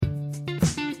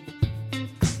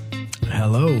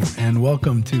Hello, and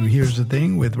welcome to Here's the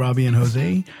Thing with Robbie and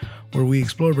Jose, where we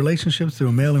explore relationships through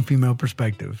a male and female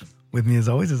perspective. With me, as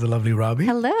always, is the lovely Robbie.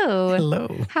 Hello.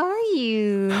 Hello. How are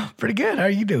you? Pretty good. How are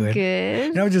you doing? Good.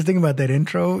 You know, I was just thinking about that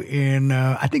intro, and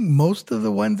I think most of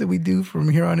the ones that we do from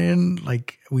here on in,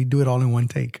 like, we do it all in one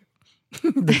take.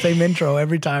 The same intro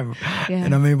every time. Yeah.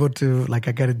 And I'm able to, like,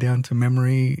 I got it down to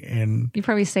memory. And you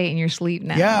probably say it in your sleep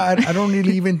now. Yeah, I don't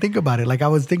really even think about it. Like, I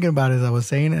was thinking about it as I was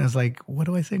saying it. I was like, what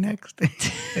do I say next?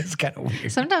 It's kind of weird.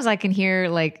 Sometimes I can hear,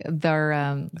 like,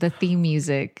 the theme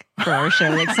music for our show.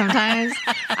 Like, sometimes,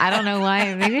 I don't know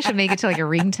why. Maybe I should make it to, like, a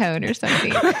ringtone or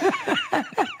something.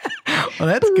 Well,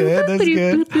 that's good. That's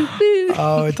good.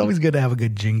 Oh, it's always good to have a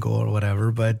good jingle or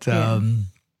whatever.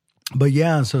 But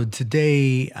yeah, so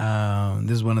today,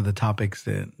 this is one of the topics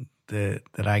that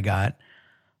I got,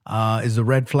 is the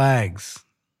red flags.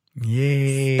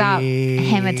 Yay. Stop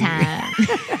hammer time.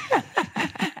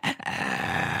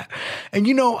 And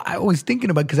you know, I was thinking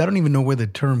about, because I don't even know where the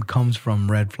term comes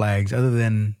from, red flags, other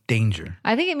than danger.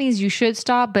 I think it means you should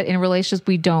stop, but in relationships,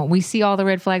 we don't. We see all the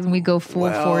red flags and we go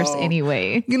full force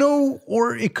anyway. You know,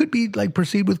 or it could be like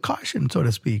proceed with caution, so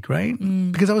to speak, right?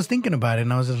 Because I was thinking about it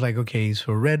and I was just like, okay,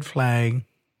 so red flag,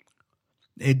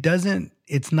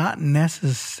 it's not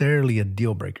necessarily a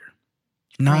deal breaker.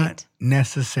 Not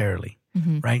necessarily,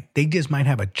 right? They just might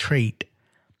have a trait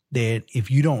that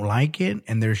if you don't like it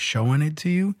and they're showing it to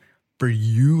you, for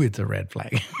you, it's a red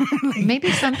flag.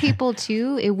 Maybe some people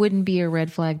too, it wouldn't be a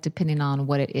red flag depending on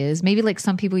what it is. Maybe like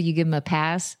some people you give them a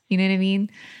pass, you know what I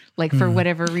mean? Like for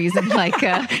whatever reason, like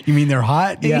you mean they're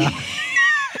hot? Yeah.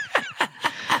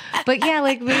 But yeah,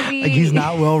 like maybe like he's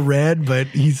not well read, but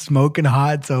he's smoking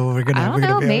hot, so we're gonna. I don't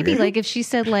know. Maybe like if she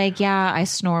said like, yeah, I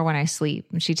snore when I sleep,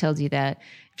 and she tells you that.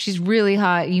 If she's really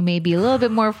hot, you may be a little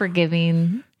bit more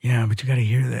forgiving. Yeah, but you got to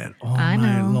hear that all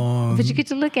night long. But you get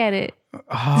to look at it.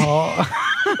 Oh,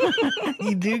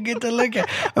 you do get to look at.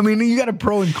 I mean, you got a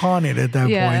pro and con it at that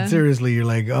point. Seriously, you're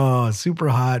like, oh, super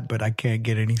hot, but I can't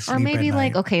get any sleep. Or maybe at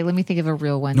like, night. okay, let me think of a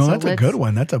real one. No, that's a good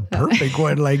one. That's a perfect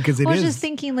one. Like, because it is. I was just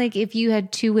thinking, like, if you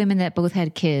had two women that both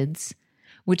had kids,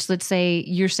 which let's say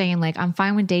you're saying, like, I'm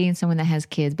fine with dating someone that has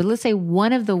kids, but let's say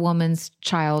one of the woman's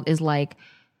child is like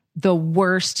the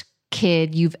worst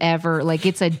kid you've ever, like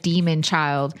it's a demon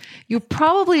child, you're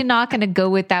probably not going to go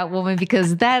with that woman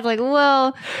because that, like,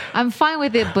 well, I'm fine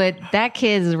with it, but that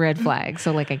kid is a red flag,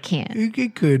 so like I can't.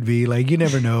 It could be like, you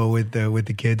never know with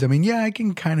the kids. I mean, yeah, I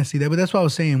can kind of see that, but that's what I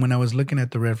was saying when I was looking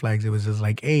at the red flags. It was just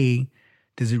like,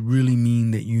 does it really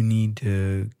mean that you need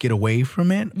to get away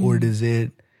from it, or does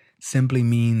it simply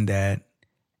mean that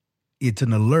it's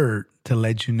an alert to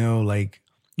let you know, like,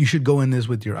 you should go in this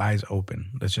with your eyes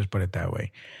open? Let's just put it that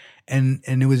way. And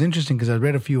it was interesting because I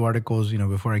read a few articles, you know,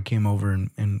 before I came over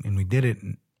and we did it.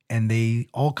 And they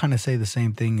all kind of say the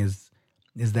same thing is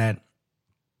that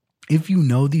if you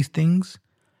know these things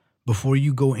before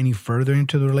you go any further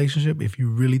into the relationship, if you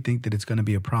really think that it's going to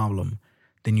be a problem,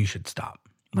 then you should stop.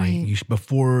 Right.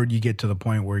 Before you get to the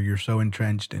point where you're so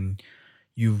entrenched and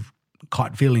you've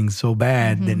caught feelings so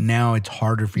bad that now it's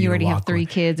harder for you to walk. You already have 3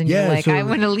 kids and you're like, I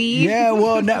want to leave. Yeah,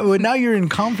 well, now you're in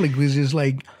conflict because it's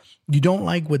like, you don't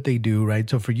like what they do, right?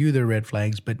 So for you, they're red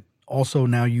flags, but also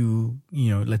now you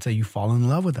know, let's say you fall in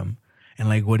love with them. And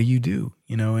like, what do?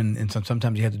 You know, and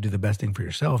sometimes you have to do the best thing for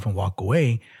yourself and walk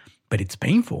away, but it's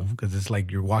painful because it's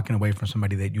like you're walking away from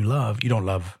somebody that you love. You don't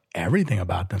love everything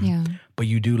about them, but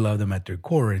you do love them at their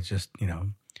core. It's just, you know,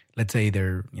 let's say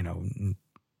they're, you know,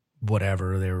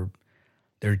 whatever, they're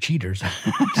cheaters.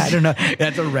 I don't know.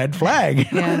 That's a red flag.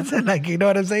 Like, you know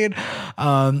what I'm saying?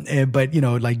 But, you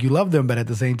know, like you love them, but at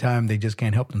the same time, they just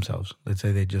can't help themselves. Let's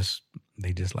say they just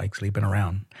like sleeping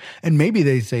around. And maybe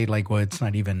they say like, well, it's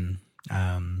not even,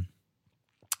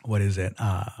 what is it?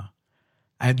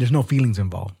 There's no feelings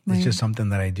involved. It's just something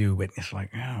that I do, but it's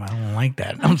like, oh, I don't like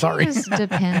that. I'm sorry. It just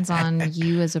depends on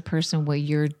you as a person, what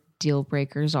your deal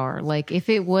breakers are. Like if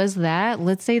it was that,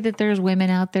 let's say that there's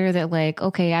women out there that like,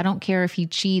 okay, I don't care if he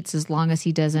cheats as long as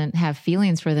he doesn't have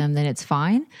feelings for them, then it's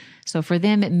fine. So for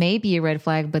them, it may be a red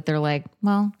flag, but they're like,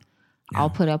 well, I'll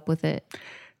put up with it.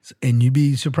 And you'd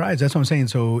be surprised. That's what I'm saying.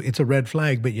 So it's a red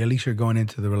flag, but at least you're going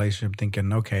into the relationship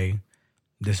thinking, okay,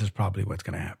 this is probably what's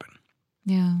going to happen.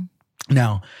 Yeah.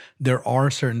 Now, there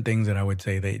are certain things that I would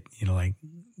say that, you know, like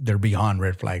they're beyond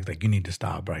red flags. Like you need to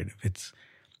stop, right?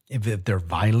 If they're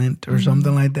violent or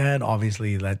something like that,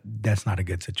 obviously that's not a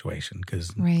good situation.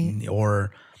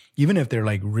 Or even if they're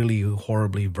like really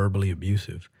horribly verbally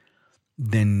abusive,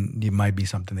 then it might be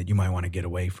something that you might want to get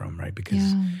away from, right?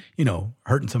 Because, you know,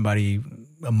 hurting somebody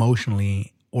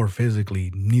emotionally or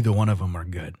physically, neither one of them are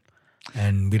good.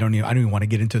 And I don't even want to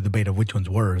get into the debate of which one's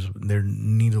worse.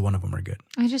 Neither one of them are good.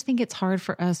 I just think it's hard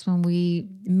for us when we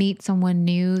meet someone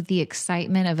new, the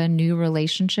excitement of a new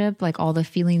relationship, like all the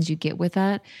feelings you get with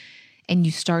that, and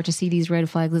you start to see these red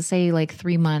flags. Let's say like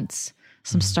 3 months,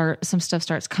 some stuff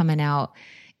starts coming out.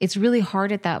 It's really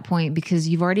hard at that point because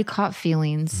you've already caught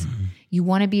feelings. You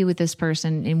want to be with this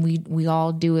person, and we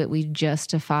all do it. We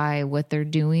justify what they're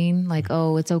doing. Like,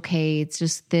 oh, it's okay. It's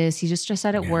just this. He's just stressed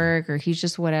out at work, or he's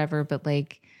just whatever. But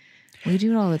like, we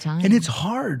do it all the time. And it's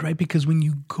hard, right? Because when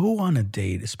you go on a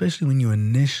date, especially when you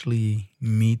initially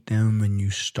meet them and you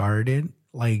start it,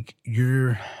 like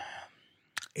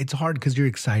it's hard because you're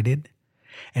excited.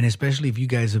 And especially if you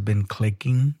guys have been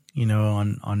clicking,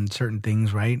 on certain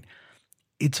things, right?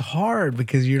 It's hard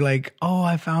because you're like, oh,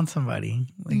 I found somebody.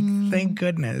 Like, thank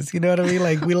goodness. You know what I mean?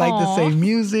 Like, we like the same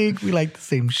music. We like the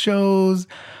same shows.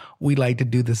 We like to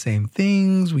do the same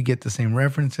things. We get the same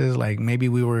references. Like, maybe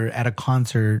we were at a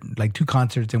concert, like 2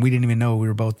 concerts, and we didn't even know we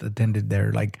were both attended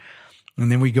there. Like,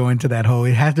 and then we go into that whole,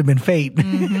 it has to have been fate.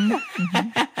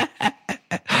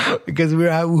 Because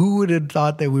who would have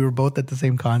thought that we were both at the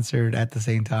same concert at the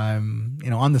same time,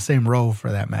 on the same row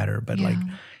for that matter. But like,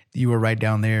 you were right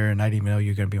down there and I didn't even know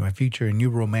you were going to be my future, and you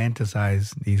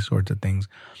romanticize these sorts of things.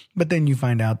 But then you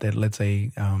find out that, let's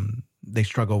say, they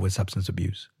struggle with substance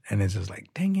abuse, and it's just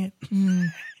like, dang it.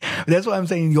 That's why I'm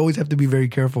saying you always have to be very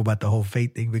careful about the whole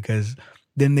fate thing, because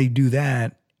then they do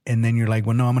that. And then you're like,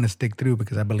 well, no, I'm going to stick through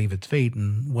because I believe it's fate.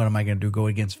 And what am I going to do? Go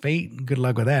against fate? Good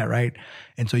luck with that, right?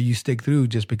 And so you stick through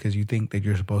just because you think that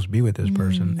you're supposed to be with this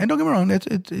person. And don't get me wrong,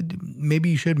 maybe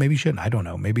you should, maybe you shouldn't. I don't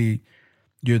know. Maybe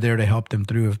you're there to help them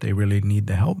through if they really need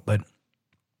the help. But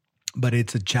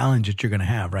it's a challenge that you're going to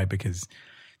have, right? Because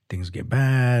things get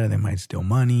bad. They might steal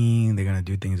money. They're going to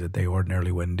do things that they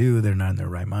ordinarily wouldn't do. They're not in their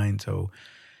right mind. So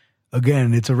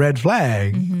again, it's a red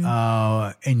flag,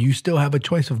 and you still have a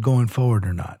choice of going forward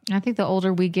or not. I think the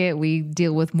older we get, we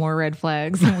deal with more red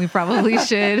flags than we probably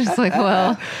should. It's like,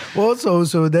 well, so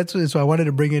I wanted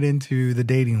to bring it into the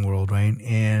dating world, right?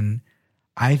 And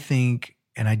I think,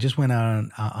 and I just went out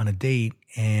on a date,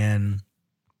 and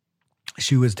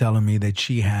she was telling me that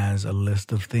she has a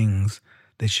list of things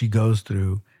that she goes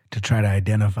through to try to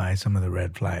identify some of the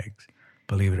red flags.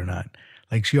 Believe it or not,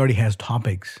 like she already has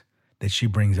topics that she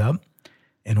brings up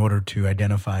in order to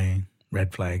identify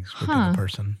red flags within the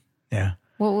person. Yeah.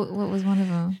 What was one of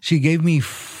them? She gave me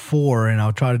 4, and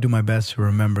I'll try to do my best to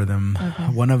remember them. Okay.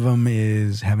 One of them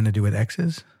is having to do with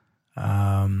exes.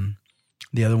 The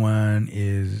other one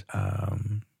is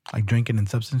like drinking and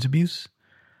substance abuse.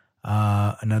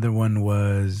 Another one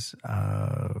was...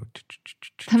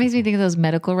 that makes me think of those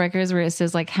medical records where it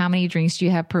says like how many drinks do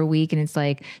you have per week, and it's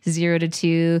like 0 to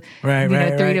 2, right,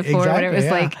 3 to 4, exactly, whatever. It's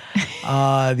like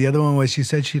the other one was, she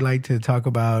said she liked to talk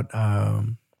about.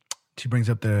 She brings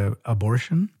up the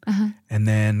abortion and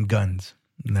then guns,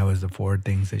 and that was the 4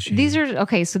 things that she. These are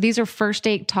okay. So these are first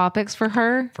date topics for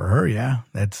her. For her, yeah.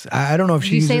 That's I don't know if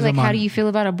she. You say like, how do you feel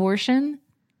about abortion?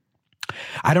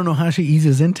 I don't know how she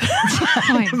eases into it.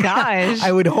 Oh my gosh.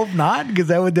 I would hope not, because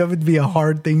that would be a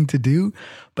hard thing to do.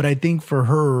 But I think for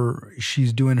her,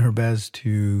 she's doing her best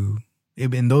to,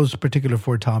 in those particular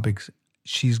 4 topics,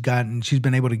 she's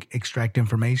been able to extract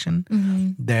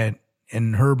information that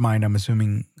in her mind, I'm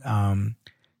assuming,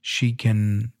 she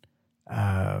can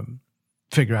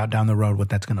figure out down the road what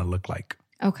that's going to look like.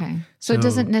 Okay. So it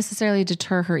doesn't necessarily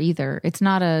deter her either. It's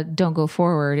not a don't go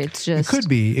forward. It's just...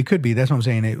 It could be. That's what I'm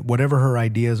saying. Whatever her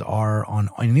ideas are on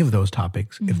any of those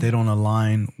topics, if they don't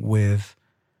align with,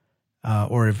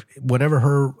 or if whatever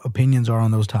her opinions are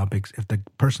on those topics, if the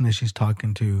person that she's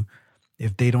talking to,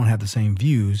 if they don't have the same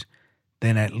views,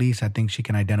 then at least I think she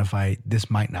can identify this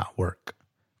might not work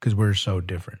because we're so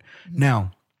different.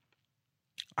 Now,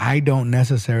 I don't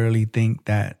necessarily think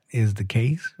that is the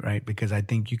case, right? Because I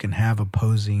think you can have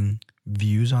opposing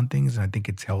views on things. And I think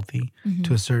it's healthy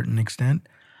to a certain extent.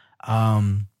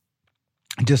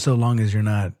 Just so long as you're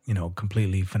not,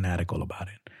 completely fanatical about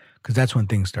it. Because that's when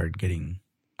things start getting,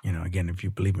 again, if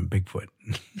you believe in Bigfoot.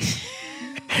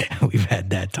 We've had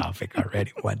that topic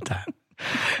already one time.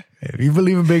 If you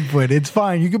believe in Bigfoot, it's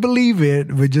fine. You can believe it,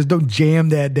 but just don't jam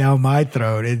that down my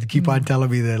throat and keep on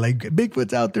telling me that, like,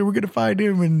 Bigfoot's out there, we're going to find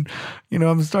him. And,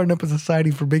 I'm starting up a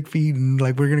society for big feet, and,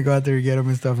 like, we're going to go out there and get him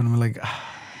and stuff. And I'm like,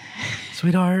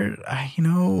 sweetheart, I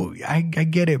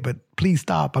get it, but please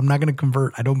stop. I'm not going to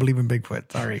convert. I don't believe in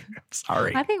Bigfoot.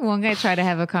 Sorry. I think one guy tried to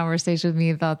have a conversation with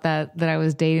me about that I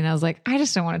was dating. I was like, I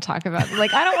just don't want to talk about it.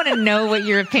 Like, I don't want to know what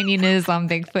your opinion is on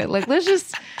Bigfoot. Like, let's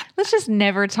just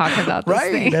never talk about this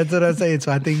thing. That's what I say.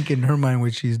 So I think in her mind,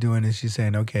 what she's doing is she's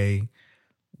saying, okay,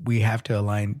 we have to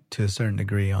align to a certain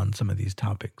degree on some of these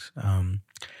topics.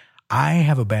 I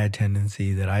have a bad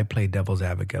tendency that I play devil's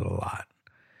advocate a lot.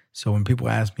 So when people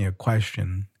ask me a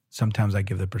question, sometimes I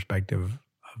give the perspective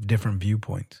of different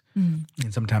viewpoints. And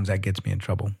sometimes that gets me in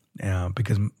trouble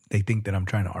because they think that I'm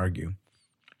trying to argue.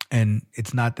 And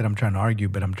it's not that I'm trying to argue,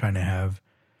 but I'm trying to have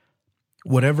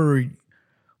whatever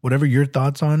your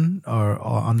thoughts on or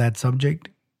on that subject,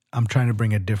 I'm trying to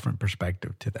bring a different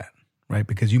perspective to that, right?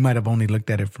 Because you might have only looked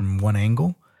at it from one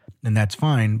angle, and that's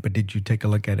fine, but did you take a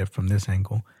look at it from this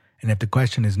angle? And if the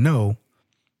question is no,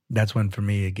 that's when for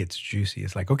me it gets juicy.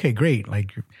 It's like, okay, great.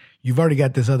 Like you've already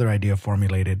got this other idea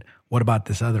formulated. What about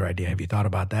this other idea? Have you thought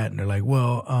about that? And they're like,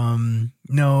 well,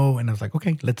 no. And I was like,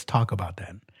 okay, let's talk about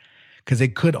that. Because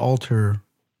it could alter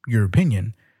your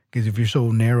opinion. Because if you're so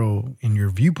narrow in your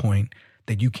viewpoint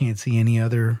that you can't see any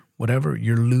other whatever,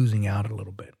 you're losing out a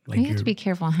little bit. Like you have to be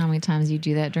careful on how many times you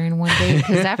do that during one date.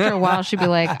 Because after a while, she'll be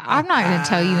like, I'm not going to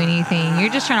tell you anything.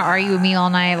 You're just trying to argue with me all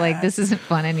night. Like, this isn't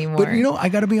fun anymore. But, I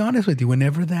got to be honest with you.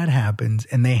 Whenever that happens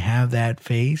and they have that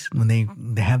face, when they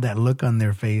have that look on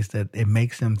their face that it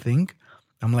makes them think,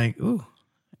 I'm like, ooh,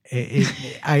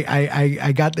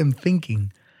 I got them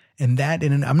thinking. And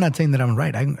I'm not saying that I'm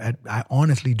right. I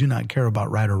honestly do not care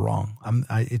about right or wrong.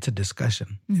 It's a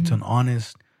discussion. Mm-hmm. It's an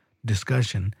honest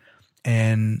discussion.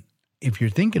 And if you're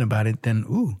thinking about it, then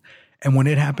ooh. And when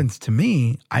it happens to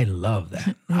me, I love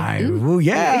that.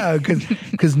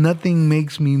 Because nothing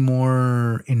makes me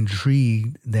more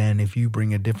intrigued than if you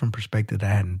bring a different perspective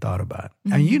that I hadn't thought about.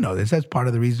 Mm-hmm. And you know this. That's part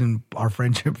of the reason our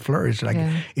friendship flourished.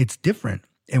 It's different.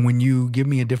 And when you give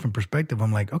me a different perspective,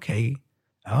 I'm like, okay,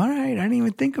 all right, I didn't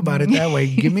even think about it that way.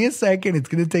 Give me a second. It's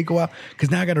going to take a while.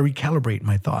 Because now I got to recalibrate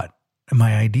my thought and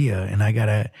my idea. And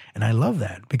I love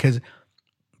that because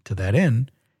to that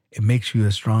end, it makes you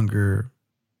a stronger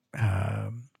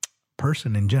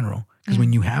person in general. Because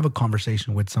when you have a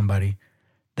conversation with somebody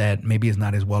that maybe is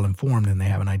not as well informed and they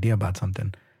have an idea about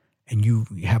something, and you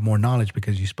have more knowledge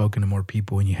because you've spoken to more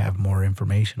people and you have more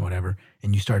information, whatever,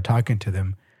 and you start talking to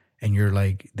them, and they're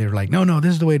like, no,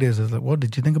 this is the way it is. It's like, well,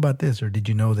 did you think about this? Or did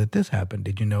you know that this happened?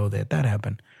 Did you know that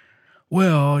happened?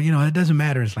 Well, it doesn't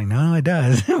matter. It's like, no, it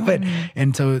does.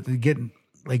 And so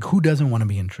who doesn't want to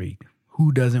be intrigued?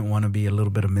 Who doesn't want to be a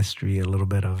little bit of mystery, a little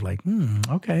bit of like,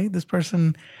 okay, this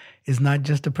person is not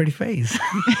just a pretty face.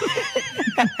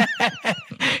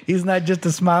 He's not just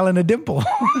a smile and a dimple.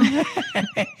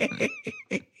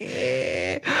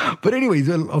 But anyways,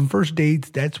 on first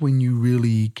dates, that's when you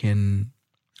really can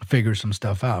figure some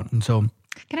stuff out. And so,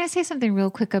 can I say something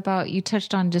real quick about, you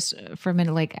touched on just for a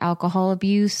minute, like alcohol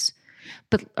abuse,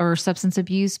 or substance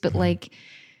abuse, but like,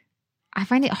 I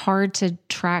find it hard to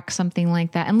track something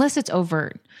like that unless it's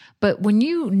overt. But when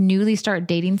you newly start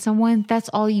dating someone, that's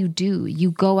all you do.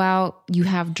 You go out, you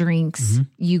have drinks,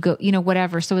 you go,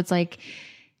 whatever. So it's like,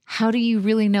 how do you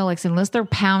really know? Like, unless they're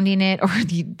pounding it or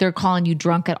they're calling you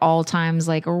drunk at all times,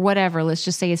 like, or whatever, let's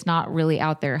just say it's not really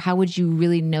out there. How would you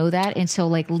really know that until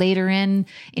like later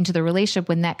into the relationship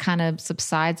when that kind of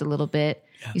subsides a little bit?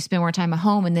 Yeah. You spend more time at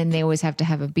home and then they always have to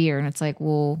have a beer. And it's like,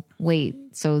 well, wait,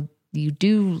 so you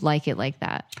do like it like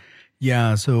that?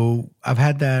 Yeah. So I've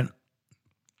had that.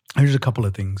 Here's a couple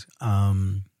of things.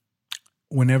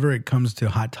 Whenever it comes to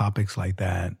hot topics like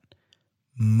that,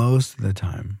 most of the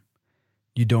time,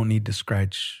 you don't need to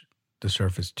scratch the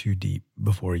surface too deep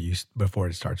before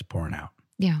it starts pouring out.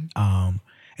 Yeah.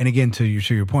 And again, to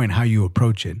your point, how you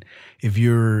approach it. If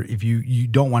you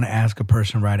don't want to ask a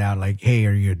person right out, like, hey,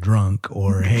 are you a drunk?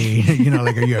 Or hey,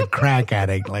 like, are you a crack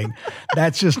addict? Like,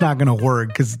 that's just not going to work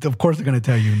because of course they're going to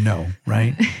tell you no,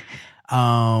 right?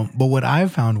 But what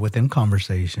I've found within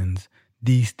conversations,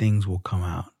 these things will come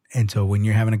out. And so when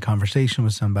you're having a conversation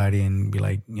with somebody and be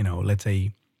like, let's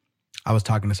say I was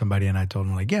talking to somebody and I told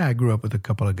them like, yeah, I grew up with a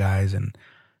couple of guys and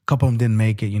a couple of them didn't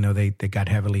make it. They got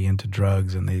heavily into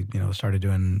drugs and they, started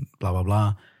doing blah, blah,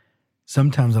 blah.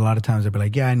 Sometimes, a lot of times they'll be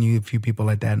like, yeah, I knew a few people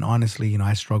like that. And honestly,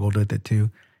 I struggled with it too.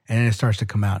 And then it starts to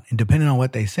come out. And depending on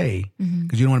what they say,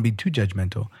 because you don't want to be too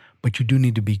judgmental, but you do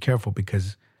need to be careful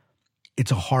because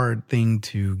it's a hard thing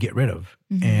to get rid of.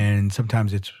 And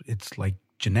sometimes it's like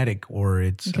genetic or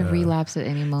it's... You can relapse at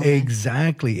any moment.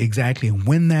 Exactly. And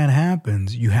when that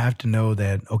happens, you have to know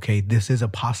that, okay, this is a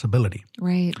possibility.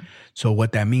 Right. So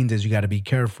what that means is you got to be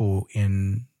careful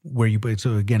in where you put it.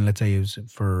 So again, let's say it was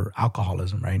for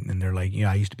alcoholism, right? And they're like,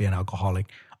 I used to be an alcoholic.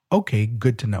 Okay,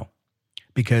 good to know.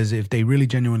 Because if they really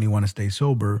genuinely want to stay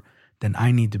sober, then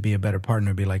I need to be a better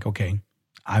partner. Be like, okay,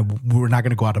 we're not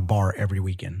going to go out to bar every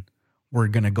weekend. We're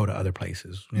going to go to other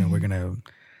places. We're going to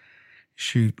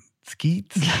shoot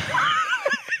skeets.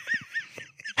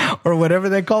 or whatever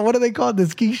they call. What do they call it? The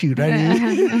ski shoot, right?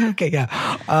 Okay,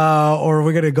 yeah. Or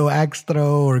we're gonna go axe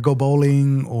throw or go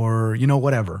bowling or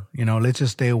whatever. Let's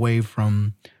just stay away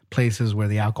from places where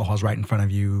the alcohol's right in front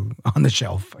of you on the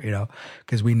shelf.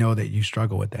 Because we know that you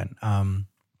struggle with that.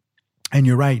 And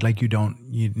you're right. Like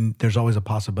there's always a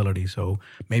possibility. So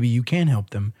maybe you can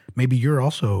help them. Maybe you're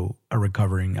also a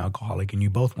recovering alcoholic and you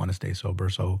both want to stay sober.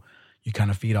 So you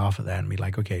kind of feed off of that and be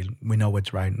like, okay, we know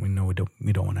what's right. And we know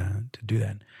we don't want to do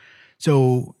that.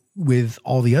 So with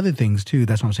all the other things too,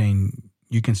 that's what I'm saying.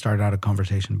 You can start out a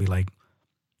conversation and be like,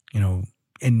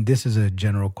 and this is a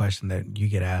general question that you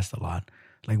get asked a lot.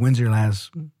 Like, when's your last,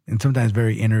 and sometimes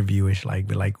very interviewish,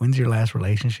 be like, when's your last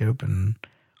relationship and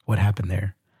what happened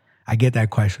there? I get that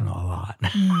question a lot.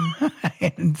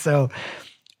 And so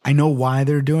I know why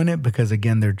they're doing it because,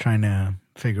 again, they're trying to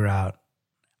figure out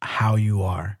how you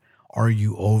are. Are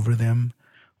you over them?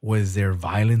 Was there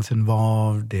violence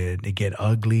involved? Did it get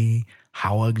ugly?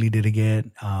 How ugly did it get?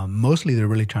 Mostly they're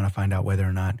really trying to find out whether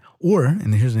or not,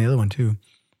 and here's the other one too,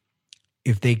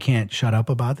 if they can't shut up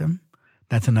about them,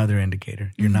 that's another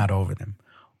indicator. You're not over them.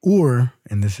 Or,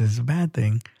 and this is a bad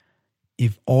thing,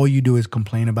 if all you do is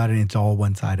complain about it and it's all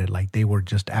one-sided, like they were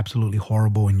just absolutely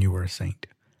horrible and you were a saint,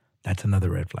 that's another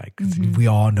red flag. Because we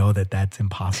all know that that's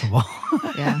impossible.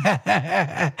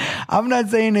 Yeah. I'm not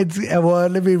saying let me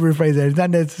rephrase that. It's not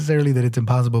necessarily that it's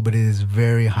impossible, but it is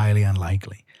very highly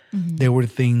unlikely. There were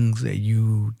things that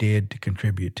you did to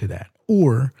contribute to that.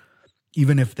 Or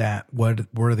even if that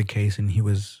were the case and he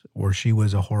was or she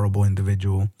was a horrible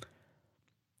individual,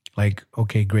 like,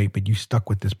 okay, great, but you stuck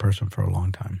with this person for a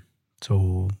long time.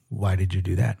 So why did you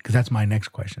do that? Because that's my next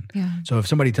question. Yeah. So if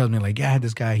somebody tells me like, yeah,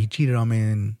 this guy, he cheated on me,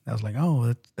 and I was like,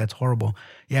 oh, that's horrible.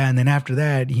 Yeah, and then after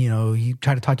that, he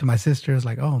tried to talk to my sister. It's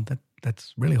like, oh,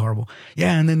 that's really horrible.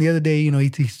 Yeah, and then the other day,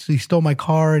 he stole my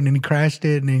car and then he crashed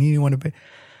it and then he didn't want to pay.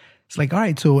 It's like, all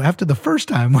right, so after the first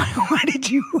time, why did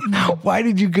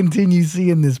you continue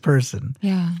seeing this person?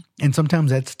 Yeah. And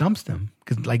sometimes that stumps them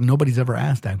because like nobody's ever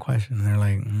asked that question. And they're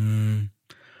like,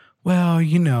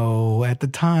 well, at the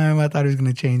time I thought he was going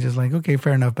to change. It's like, okay,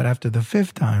 fair enough. But after the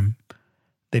fifth time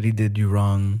that he did you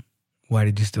wrong, why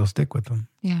did you still stick with him?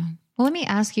 Yeah. Well, let me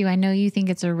ask you, I know you think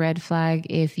it's a red flag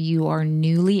if you are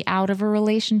newly out of a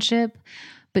relationship,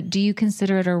 but do you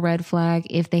consider it a red flag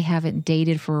if they haven't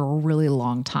dated for a really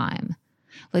long time?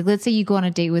 Like, let's say you go on a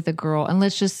date with a girl and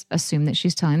let's just assume that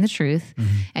she's telling the truth.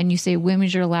 And you say, when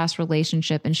was your last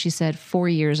relationship? And she said 4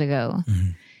 years ago.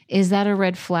 Is that a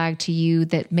red flag to you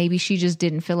that maybe she just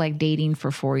didn't feel like dating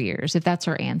for 4 years, if that's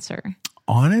her answer?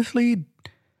 Honestly,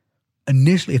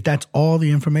 initially, if that's all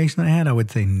the information I had, I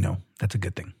would say no, that's a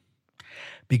good thing.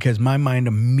 Because my mind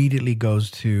immediately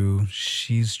goes to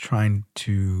she's trying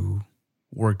to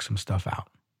work some stuff out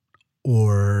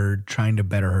or trying to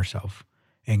better herself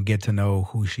and get to know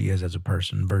who she is as a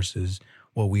person versus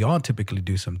what we all typically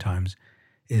do sometimes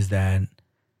is that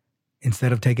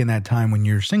instead of taking that time when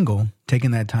you're single,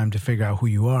 taking that time to figure out who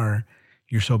you are,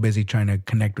 you're so busy trying to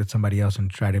connect with somebody else and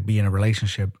try to be in a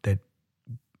relationship that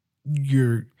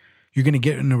you're going to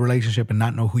get in a relationship and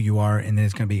not know who you are, and then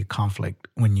it's going to be a conflict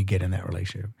when you get in that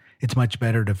relationship. It's much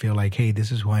better to feel like, hey,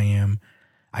 this is who I am.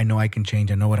 I know I can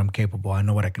change. I know what I'm capable. I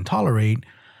know what I can tolerate.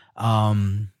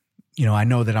 I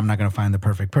know that I'm not going to find the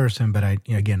perfect person, but I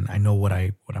know what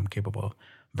I'm capable of.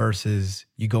 Versus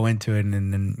you go into it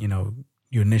and then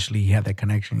you initially have that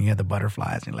connection, you have the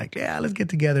butterflies, and you're like, yeah, let's get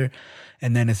together.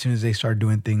 And then as soon as they start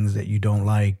doing things that you don't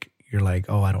like, you're like,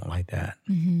 oh, I don't like that,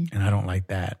 and I don't like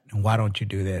that, and why don't you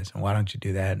do this, and why don't you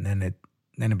do that, and then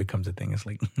it becomes a thing. It's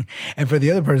like, and for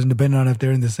the other person, depending on if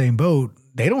they're in the same boat,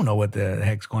 they don't know what the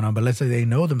heck's going on. But let's say they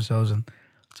know themselves, and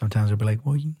sometimes they'll be like,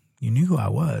 well, you knew who I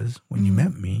was when you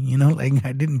met me, like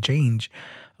I didn't change.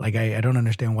 Like I don't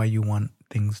understand why you want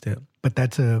things to. But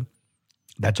that's a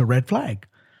red flag.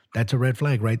 That's a red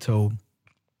flag, right? So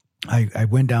I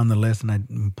went down the list and I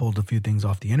pulled a few things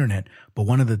off the internet. But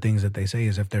one of the things that they say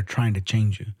is if they're trying to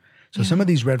change you. So some of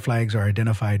these red flags are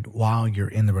identified while you're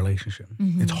in the relationship.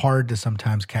 It's hard to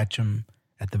sometimes catch them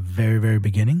at the very, very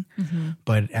beginning.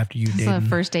 But after you date, so the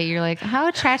first date, you're like, how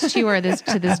attached you are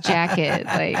to this jacket?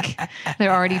 Like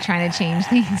they're already trying to change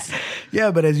things.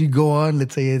 Yeah, but as you go on,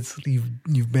 let's say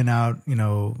you've been out,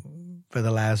 for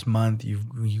the last month,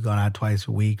 you've gone out twice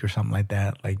a week or something like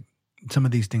that. Like some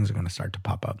of these things are going to start to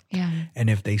pop up. Yeah. And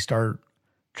if they start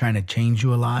trying to change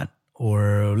you a lot,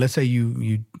 or let's say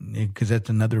because that's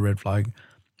another red flag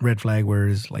where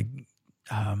it's like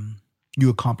you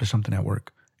accomplish something at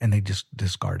work and they just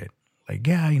discard it. Like,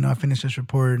 yeah, I finished this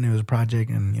report and it was a project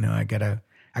and, I got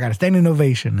a standing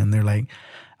ovation. And they're like,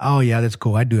 oh yeah, that's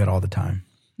cool. I do it all the time.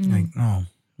 Like, oh,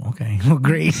 okay. Well,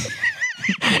 great.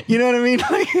 You know what I mean?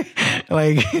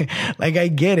 Like I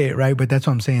get it, right? But that's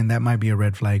what I'm saying. That might be a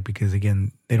red flag because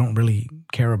again, they don't really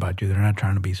care about you. They're not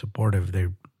trying to be supportive.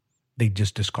 They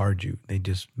just discard you. They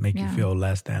just make you feel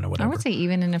less than or whatever. I would say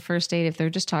even in a first date, if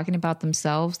they're just talking about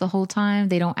themselves the whole time,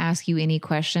 they don't ask you any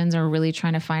questions or really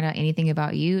trying to find out anything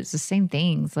about you. It's the same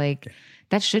things. Like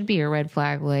that should be a red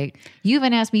flag. Like you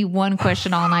haven't asked me one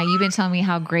question all night. You've been telling me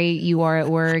how great you are at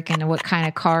work and what kind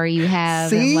of car you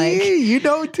have. See, and like, you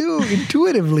know too.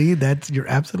 Intuitively, you're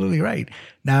absolutely right.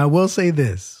 Now I will say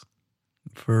this.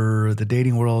 For the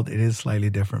dating world, it is slightly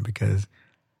different because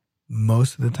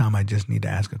most of the time I just need to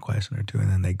ask a question or two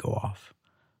and then they go off.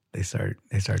 They start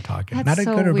talking. That's Not a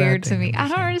so good or weird bad to thing, me. I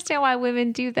don't understand why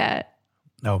women do that.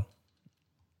 No.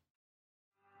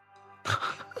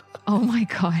 Oh my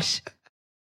gosh.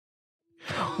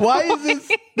 Why is this?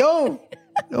 No.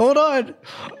 Hold on.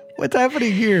 What's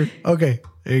happening here? Okay.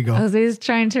 There you go. Jose's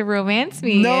trying to romance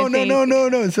me. No.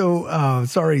 So,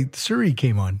 sorry. Siri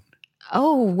came on.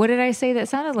 Oh, what did I say that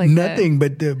sounded like nothing,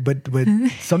 but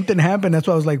something happened. That's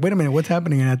why I was like, wait a minute, what's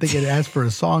happening? And I think it asked for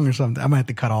a song or something. I'm gonna have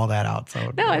to cut all that out.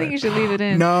 So no, I think you should leave it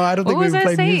in. No, I don't think we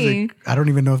play music. I don't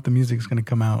even know if the music's gonna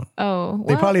come out. Oh, well,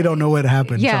 they probably don't know what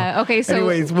happened. Yeah. So, okay. So,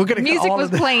 anyways, we're gonna music was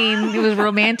playing. It was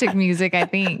romantic music. I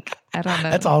think. I don't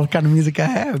know. That's all the kind of music I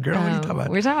have, girl. What are you talking about?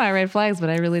 We're talking about red flags, but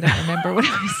I really don't remember what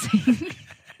I was saying.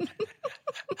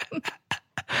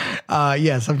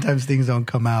 Yeah, sometimes things don't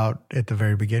come out at the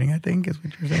very beginning, I think is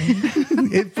what you're saying.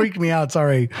 It freaked me out.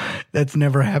 Sorry. That's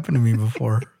never happened to me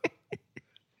before.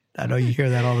 I know you hear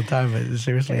that all the time, but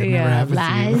seriously, it never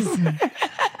happens to you.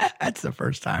 That's the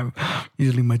first time.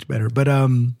 Usually much better. But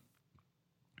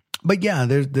yeah,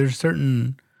 there's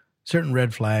certain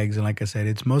red flags, and like I said,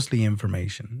 it's mostly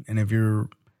information. And if you're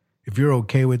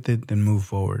okay with it, then move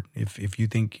forward. If you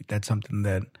think that's something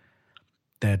that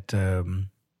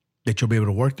you'll be able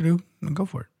to work through, then go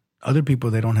for it. Other people,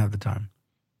 they don't have the time.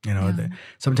 You know,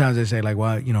 sometimes they say like,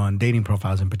 well, you know, on dating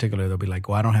profiles in particular, they'll be like,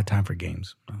 well, I don't have time for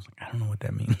games. I was like, I don't know what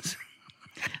that means.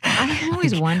 I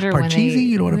always wonder when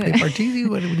you don't want to play Parcheesi?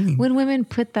 What do you mean? When women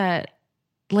put that,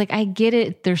 like, I get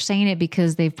it. They're saying it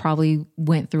because they've probably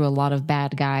went through a lot of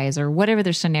bad guys or whatever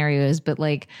their scenario is. But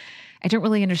like, I don't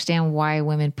really understand why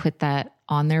women put that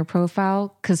on their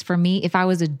profile. Because for me, if I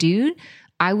was a dude,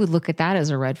 I would look at that as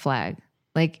a red flag.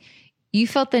 Like you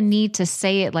felt the need to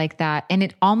say it like that. And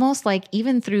it almost like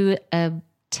even through a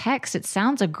text, it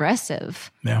sounds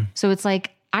aggressive. Yeah. So it's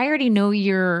like, I already know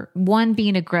you're one,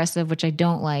 being aggressive, which I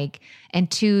don't like.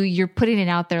 And two, you're putting it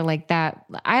out there like that.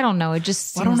 I don't know. It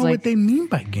just seems I don't know like, what they mean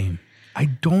by game. I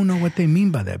don't know what they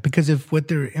mean by that. Because if what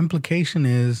their implication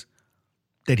is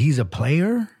that he's a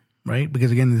player, right?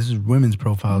 Because again, this is women's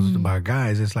profiles about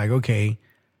guys. It's like, okay,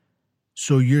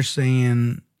 so you're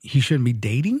saying he shouldn't be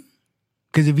dating?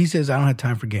 Because if he says, I don't have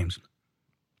time for games.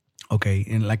 Okay.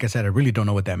 And like I said, I really don't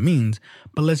know what that means.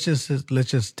 But let's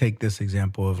just take this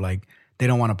example of like, they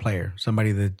don't want a player,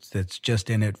 somebody that's just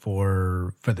in it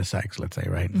for the sex, let's say,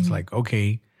 right? It's like,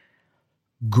 okay,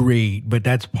 great. But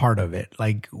that's part of it.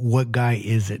 Like, what guy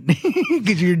is it?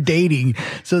 Because you're dating.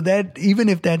 So that even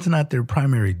if that's not their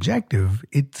primary objective,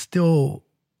 it's still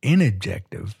an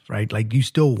objective, right? Like you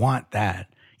still want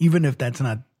that, even if that's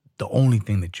not the only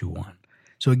thing that you want.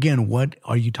 So again, what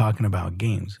are you talking about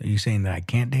games? Are you saying that I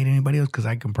can't date anybody else? Because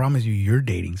I can promise you're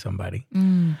dating somebody.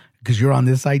 Because you're on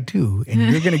this site too. And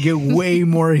you're going to get way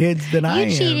more hits than I am.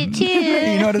 You cheated too.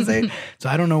 You know what I'm saying? So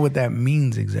I don't know what that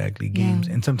means exactly, games.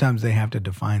 And sometimes they have to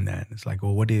define that. It's like,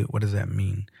 well, what does that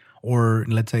mean? Or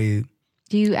let's say...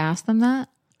 Do you ask them that?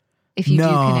 If you do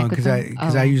connect with them?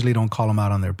 Because I usually don't call them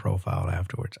out on their profile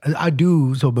afterwards. I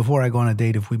do. So before I go on a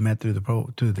date, if we met through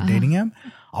the dating app,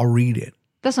 I'll read it.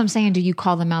 That's what I'm saying. Do you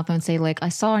call them out though and say, like, I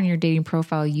saw on your dating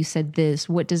profile you said this.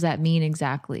 What does that mean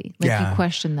exactly? Like you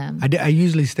question them. I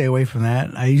usually stay away from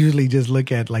that. I usually just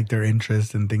look at like their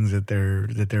interests and things that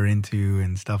they're into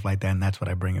and stuff like that. And that's what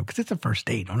I bring up because it's a first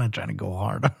date. I'm not trying to go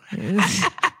hard.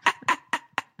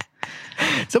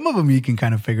 Some of them you can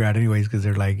kind of figure out anyways because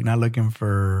they're like not looking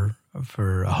for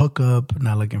a hookup,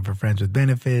 not looking for friends with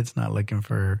benefits, not looking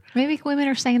for... Maybe women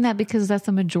are saying that because that's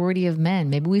the majority of men.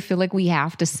 Maybe we feel like we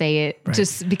have to say it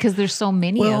just because there's so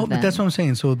many of them. Well, but that's what I'm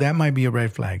saying. So that might be a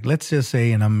red flag. Let's just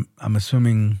say, and I'm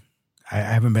assuming I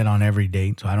haven't been on every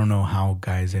date, so I don't know how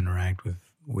guys interact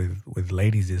with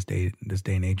ladies this day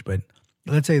and age, but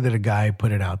let's say that a guy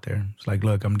put it out there. It's like,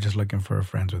 look, I'm just looking for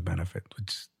friends with benefits,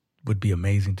 which would be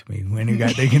amazing to me. Any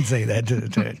guy, they can say that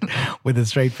to with a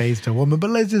straight face to a woman. But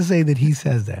let's just say that he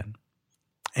says that.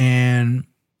 And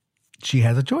she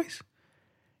has a choice.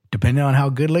 Depending on how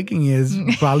good looking he is,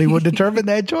 probably will determine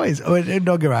that choice. Oh,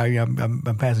 don't get me wrong,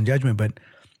 I'm passing judgment, but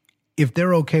if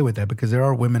they're okay with that, because there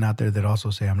are women out there that also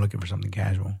say, I'm looking for something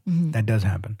casual. That does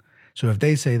happen. So if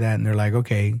they say that and they're like,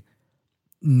 okay,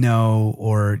 no,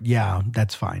 or yeah,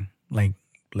 that's fine. Like,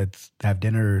 let's have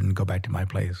dinner and go back to my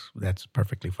place. That's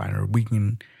perfectly fine. Or we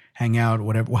can hang out,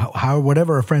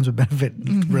 whatever a friends with benefit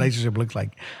relationship looks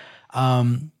like.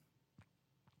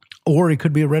 Or it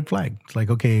could be a red flag. It's like,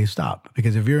 okay, stop.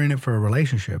 Because if you're in it for a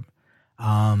relationship,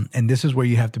 and this is where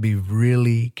you have to be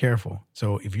really careful.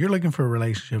 So if you're looking for a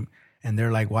relationship and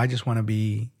they're like, well, I just want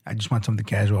something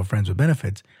casual, friends with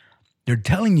benefits. They're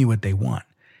telling you what they want.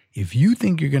 If you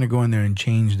think you're going to go in there and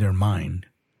change their mind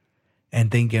and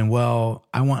thinking, well,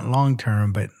 I want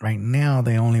long-term, but right now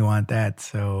they only want that.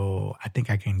 So I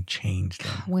think I can change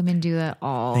them. Women do that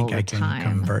all the time. I think I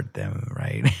can convert them,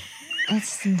 right?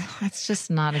 That's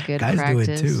just not a good Guys practice.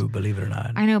 do it too, believe it or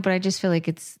not. I know, but I just feel like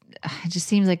it just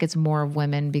seems like it's more of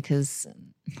women because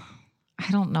I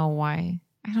don't know why.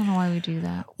 I don't know why we do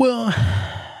that. Well,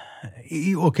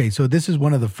 okay, so this is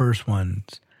one of the first ones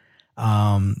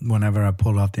whenever I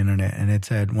pulled off the internet, and it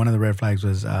said one of the red flags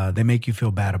was they make you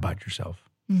feel bad about yourself.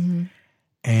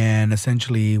 And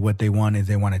essentially what they want is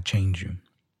they want to change you.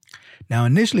 Now,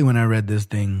 initially when I read this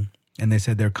thing and they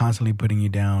said they're constantly putting you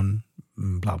down,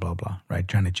 blah, blah, blah, right,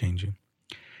 trying to change you.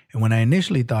 And when I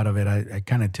initially thought of it, I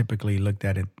kind of typically looked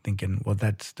at it thinking, well,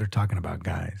 they're talking about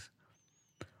guys.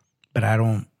 But I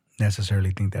don't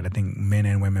necessarily think that. I think men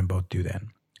and women both do that.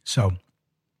 So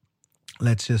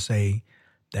let's just say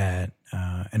that,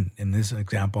 and in this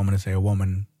example, I'm going to say a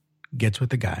woman gets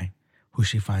with a guy who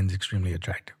she finds extremely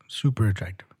attractive, super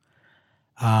attractive.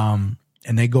 And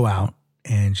they go out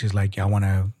and she's like, yeah, I want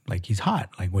to, like, he's hot.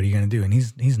 Like, what are you going to do? And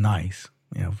he's nice,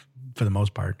 for the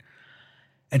most part.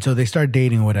 And so they start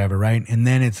dating or whatever, right? And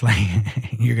then it's like,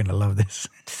 you're going to love this.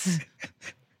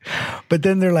 But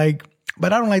then they're like,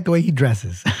 but I don't like the way he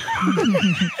dresses.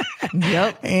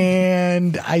 Yep.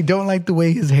 And I don't like the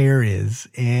way his hair is.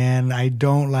 And I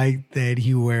don't like that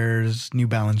he wears New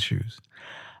Balance shoes.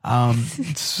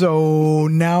 So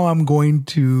now I'm going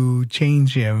to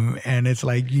change him. And it's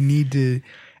like, you need to,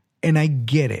 and I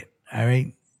get it. All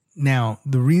right. Now,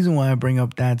 the reason why I bring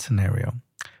up that scenario,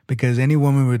 because any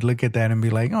woman would look at that and be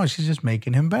like, oh, she's just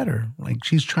making him better. Like,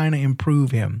 she's trying to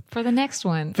improve him. For the next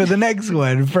one. For the next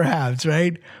one, perhaps,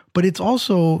 right? But it's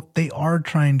also, they are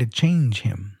trying to change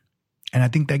him. And I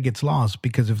think that gets lost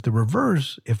because if the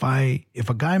reverse, if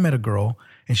a guy met a girl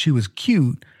and she was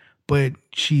cute, but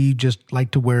she just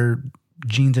liked to wear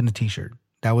jeans and a t-shirt.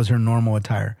 That was her normal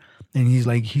attire. And he's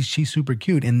like, she's super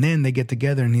cute. And then they get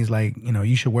together and he's like,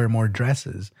 you should wear more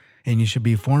dresses and you should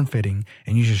be form-fitting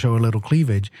and you should show a little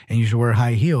cleavage and you should wear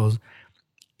high heels.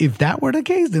 If that were the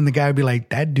case, then the guy would be like,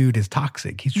 that dude is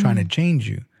toxic. He's trying to change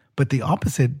you. But the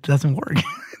opposite doesn't work.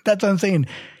 That's what I'm saying.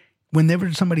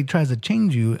 Whenever somebody tries to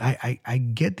change you, I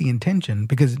get the intention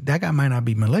because that guy might not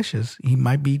be malicious. He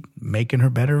might be making her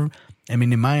better. I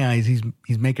mean, in my eyes, he's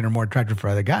making her more attractive for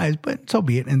other guys, but so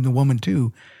be it. And the woman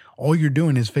too. All you're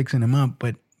doing is fixing them up.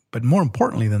 But more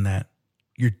importantly than that,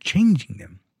 you're changing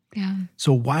them. Yeah.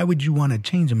 So why would you want to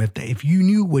change him if you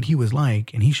knew what he was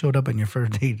like and he showed up on your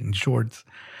first date in shorts,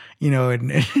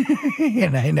 and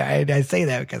I say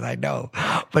that because I know.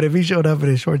 But if he showed up in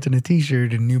his shorts and a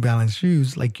t-shirt and New Balance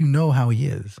shoes, like, you know how he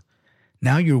is.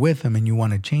 Now you're with him and you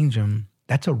want to change him.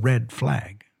 That's a red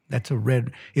flag. That's a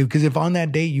red, because if on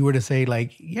that date you were to say,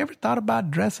 like, you ever thought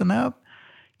about dressing up?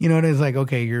 It's like,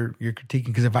 okay, you're critiquing.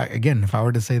 Because if I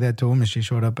were to say that to him and she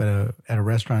showed up at a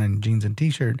restaurant in jeans and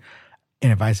t-shirt,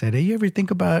 and if I said, hey, you ever think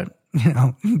about,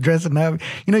 dressing up?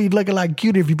 You'd look a lot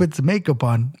cuter if you put some makeup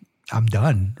on. I'm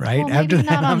done, right? Well, maybe After that,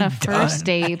 not on I'm a first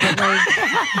date, but like,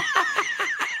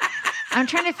 I'm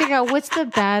trying to figure out what's the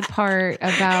bad part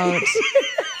about.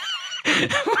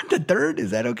 The third?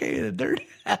 Is that okay? The third?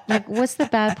 Like, what's the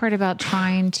bad part about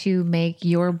trying to make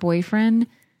your boyfriend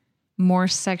more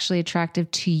sexually attractive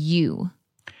to you?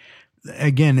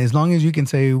 Again, as long as you can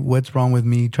say, what's wrong with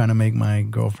me trying to make my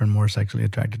girlfriend more sexually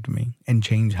attracted to me and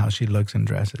change how she looks and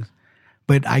dresses.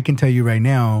 But I can tell you right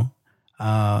now,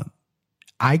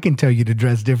 I can tell you to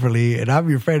dress differently, and I'm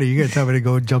your friend, and you're going to tell me to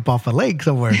go jump off a lake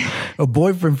somewhere. A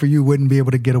boyfriend for you wouldn't be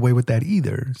able to get away with that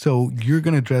either. So you're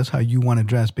going to dress how you want to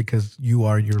dress because you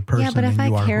are your person. Yeah, but if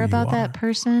I care about that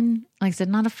person, like I said,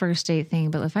 not a first date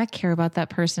thing, but if I care about that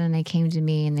person and they came to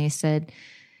me and they said,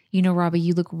 Robbie,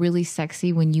 you look really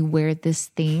sexy when you wear this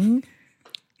thing.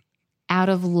 Out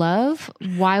of love,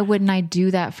 why wouldn't I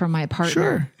do that for my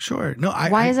partner? Sure. No,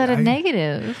 why is that a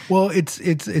negative? Well, it's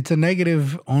a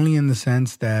negative only in the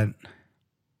sense that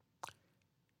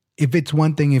if it's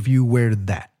one thing if you wear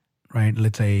that, right?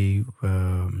 Let's say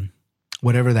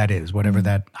whatever that is, whatever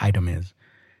that item is,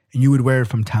 and you would wear it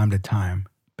from time to time.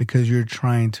 because you're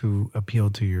trying to appeal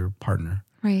to your partner.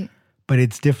 Right. But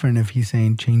it's different if he's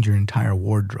saying change your entire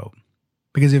wardrobe.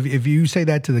 Because if you say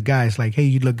that to the guy, it's like, hey,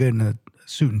 you look good in a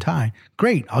suit and tie.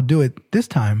 Great, I'll do it this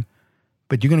time.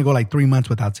 But you're going to go like 3 months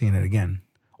without seeing it again.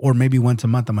 Or maybe once a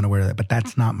month I'm going to wear that. But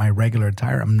that's not my regular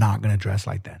attire. I'm not going to dress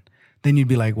like that. Then you'd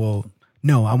be like, well,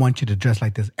 no, I want you to dress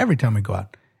like this every time we go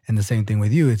out. And the same thing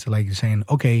with you. It's like you're saying,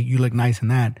 okay, you look nice in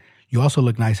that. You also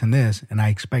look nice in this. And I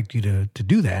expect you to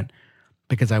do that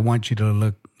because I want you to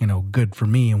look, good for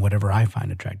me and whatever I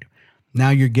find attractive. Now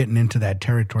you're getting into that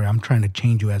territory. I'm trying to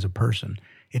change you as a person.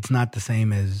 It's not the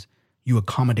same as you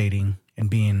accommodating and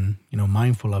being,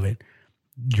 mindful of it.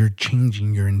 You're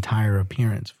changing your entire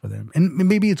appearance for them. And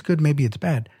maybe it's good, maybe it's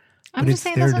bad. I'm just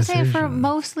saying, that's what I'm saying. For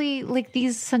mostly like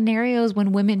these scenarios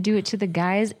when women do it to the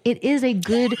guys, it is a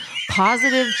good,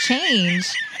 positive change.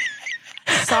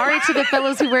 Sorry to the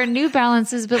fellows who wear New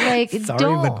Balances, but sorry,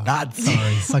 but not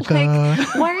sorry, sucker.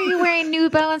 Why are you wearing New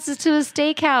Balances to a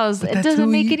steakhouse? It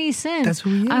doesn't make any sense. That's who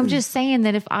he is. I'm just saying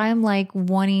that if I'm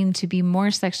wanting to be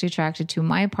more sexually attracted to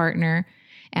my partner,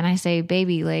 and I say,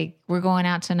 baby, we're going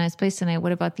out to a nice place tonight.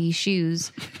 What about these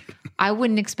shoes? I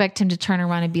wouldn't expect him to turn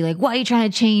around and be like, why are you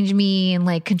trying to change me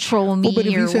and control me? But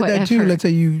if he said that too, let's say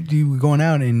you were going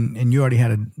out and you already had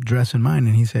a dress in mind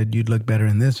and he said, you'd look better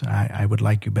in this. I would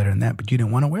like you better in that, but you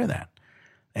didn't want to wear that.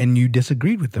 And you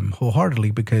disagreed with them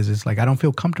wholeheartedly because it's like, I don't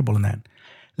feel comfortable in that.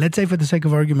 Let's say for the sake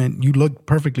of argument, you look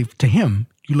perfectly to him.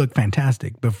 You look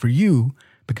fantastic. But for you,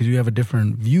 because you have a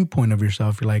different viewpoint of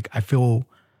yourself, you're like, I feel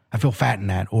fat in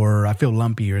that, or I feel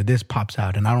lumpy, or this pops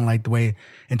out, and I don't like the way.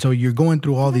 And so you're going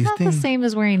through all these things. It's not the same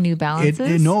as wearing New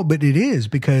Balances. No, but it is,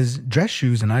 because dress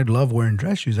shoes, and I love wearing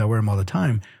dress shoes. I wear them all the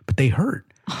time, but they hurt.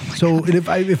 Oh my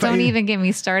God. If don't even get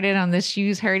me started on the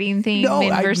shoes hurting thing,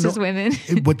 men versus women.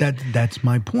 But that's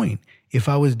my point. If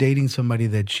I was dating somebody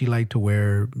that she liked to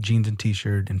wear jeans and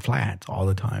t-shirt and flats all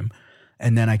the time,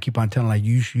 and then I keep on telling her,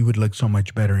 you would look so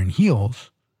much better in heels.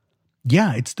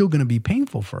 Yeah, it's still going to be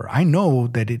painful for her. I know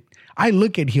that I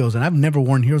look at heels, and I've never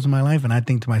worn heels in my life, and I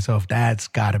think to myself, that's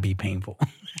got to be painful.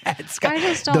 I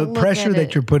just don't the pressure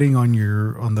that you're putting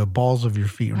on the balls of your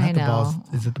feet. Or not I know. The balls.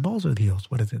 Is it the balls or the heels?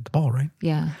 What is it? The ball, right?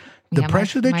 Yeah. The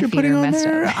pressure that you're putting on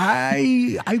there,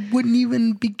 I wouldn't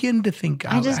even begin to think.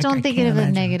 I just don't think it in a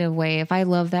negative way. If I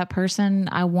love that person,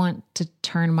 I want to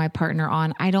turn my partner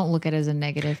on. I don't look at it as a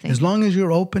negative thing. As long as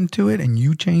you're open to it and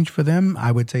you change for them,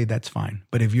 I would say that's fine.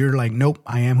 But if you're like, nope,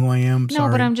 I am who I am, sorry.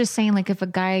 No, but I'm just saying, if a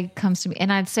guy comes to me,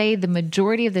 and I'd say the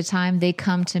majority of the time they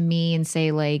come to me and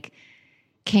say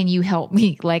can you help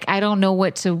me? I don't know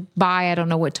what to buy. I don't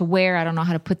know what to wear. I don't know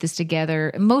how to put this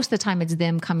together. Most of the time it's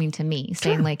them coming to me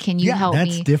saying can you help me?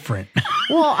 That's different.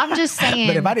 Well, I'm just saying.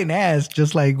 But if I didn't ask,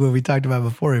 just like what we talked about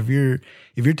before, if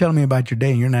you're telling me about your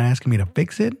day and you're not asking me to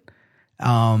fix it,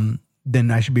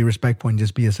 then I should be respectful and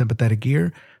just be a sympathetic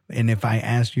ear. And if I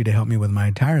asked you to help me with my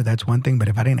attire, that's one thing. But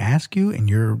if I didn't ask you and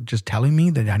you're just telling me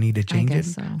that I need to change it,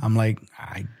 so. I'm like,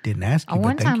 I didn't ask you.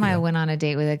 One time I went on a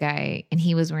date with a guy and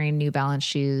he was wearing New Balance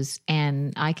shoes,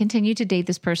 and I continued to date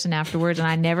this person afterwards, and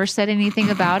I never said anything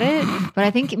about it. But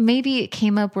I think maybe it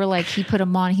came up where he put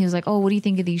them on. He was like, oh, what do you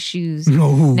think of these shoes?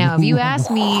 No. Now, if you ask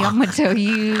me, I'm going to tell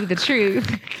you the truth.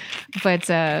 But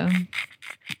I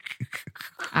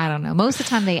don't know. Most of the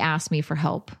time they ask me for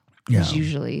help. Yeah.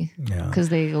 Usually, because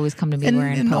they always come to me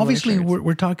wearing and polo obviously shirts.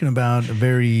 We're talking about a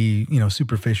very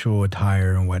superficial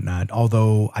attire and whatnot.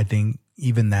 Although I think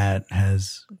even that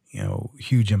has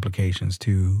huge implications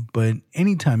too. But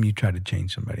anytime you try to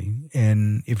change somebody,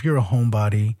 and if you're a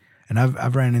homebody, and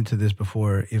I've ran into this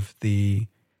before, if the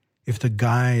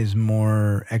guy is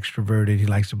more extroverted, he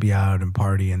likes to be out and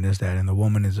party and this that, and the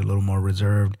woman is a little more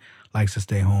reserved, likes to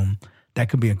stay home. That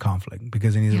could be a conflict,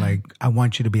 because then he's like, I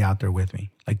want you to be out there with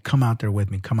me. Come out there with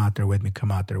me, come out there with me,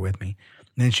 come out there with me.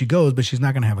 And then she goes, but she's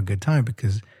not going to have a good time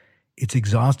because it's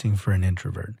exhausting for an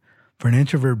introvert. For an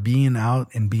introvert, being out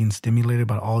and being stimulated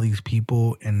by all these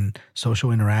people and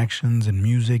social interactions and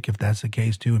music, if that's the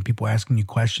case too, and people asking you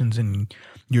questions and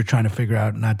you're trying to figure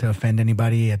out not to offend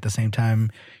anybody at the same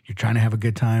time, you're trying to have a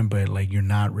good time, but you're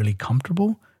not really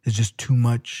comfortable. It's just too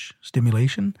much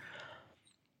stimulation.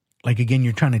 Again,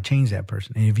 you're trying to change that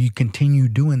person. And if you continue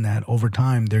doing that over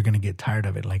time, they're going to get tired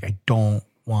of it. I don't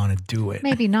want to do it.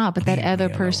 Maybe not, but that other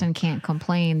person can't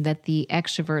complain that the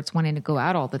extrovert's wanting to go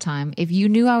out all the time. If you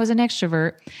knew I was an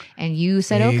extrovert and you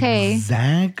said, okay.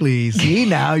 Exactly. See,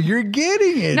 now you're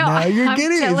getting it. No, now you're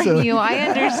getting it. I'm telling you, I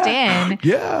understand.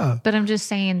 Yeah. But I'm just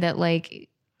saying that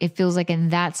it feels like in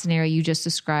that scenario you just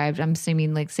described, I'm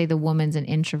assuming say the woman's an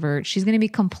introvert, she's going to be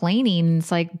complaining.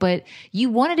 It's but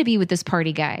you wanted to be with this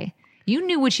party guy. You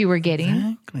knew what you were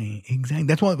getting. Exactly.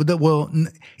 That's why. Well,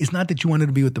 it's not that you wanted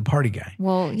to be with the party guy.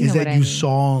 Well, it's that you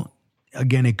saw.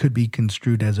 Again, it could be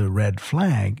construed as a red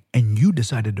flag, and you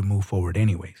decided to move forward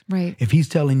anyways. Right. If he's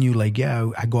telling you like, yeah,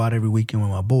 I go out every weekend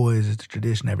with my boys. It's a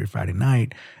tradition every Friday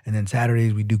night, and then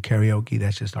Saturdays we do karaoke.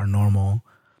 That's just our normal.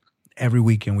 Every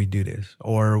weekend we do this,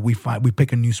 or we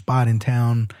pick a new spot in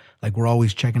town. Like we're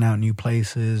always checking out new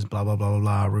places. Blah blah blah blah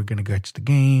blah. We're gonna catch the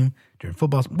game during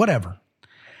football, whatever.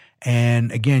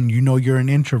 And again, you know you're an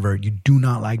introvert. You do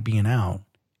not like being out,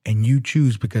 and you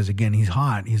choose because again he's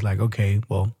hot. He's like, okay,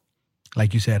 well.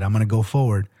 Like you said, I'm going to go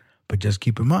forward, but just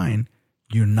keep in mind,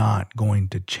 you're not going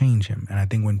to change him. And I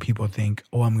think when people think,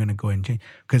 oh, I'm going to go ahead and change,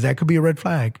 because that could be a red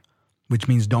flag, which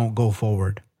means don't go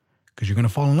forward because you're going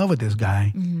to fall in love with this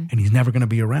guy and he's never going to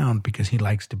be around because he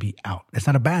likes to be out. That's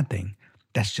not a bad thing.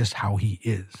 That's just how he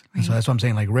is. Right. And so that's what I'm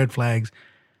saying. Like red flags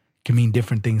can mean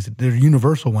different things. They're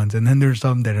universal ones. And then there's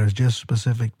some that are just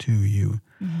specific to you.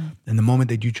 And the moment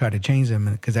that you try to change them,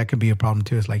 because that could be a problem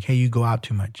too. It's like, hey, you go out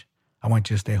too much. I want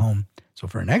you to stay home. So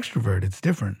for an extrovert, it's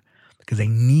different because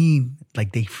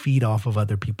they feed off of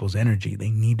other people's energy.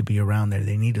 They need to be around there.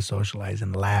 They need to socialize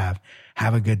and laugh,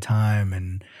 have a good time.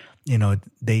 And, you know,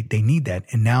 they need that.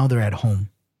 And now they're at home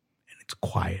and it's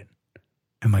quiet.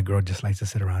 And my girl just likes to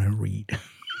sit around and read.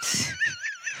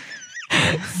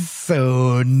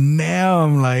 So now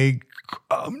I'm like,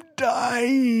 I'm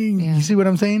dying. Yeah. You see what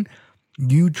I'm saying?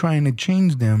 You trying to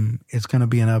change them, it's going to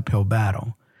be an uphill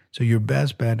battle. So your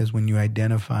best bet is when you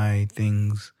identify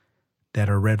things that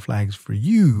are red flags for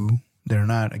you, that are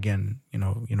not, again, you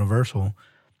know, universal,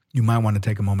 you might want to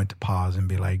take a moment to pause and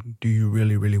be like, do you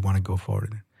really, really want to go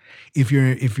forward? If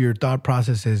your thought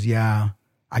process is, yeah,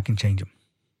 I can change him,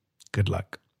 good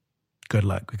luck. Good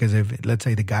luck. Because if, let's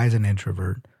say the guy's an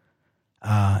introvert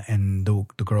and the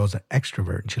girl's an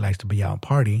extrovert and she likes to be out and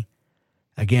party,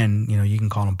 again, you know, you can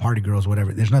call them party girls,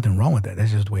 whatever. There's nothing wrong with that.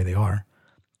 That's just the way they are.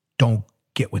 Don't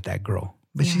get with that girl.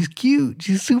 But she's cute.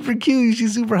 She's super cute.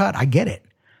 She's super hot. I get it.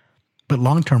 But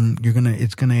long term,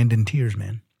 it's gonna end in tears,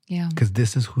 man. Yeah. Because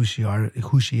this is who she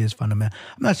is fundamentally.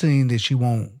 I'm not saying that she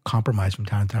won't compromise from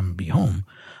time to time and be home.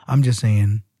 I'm just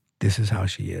saying this is how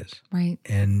she is. Right.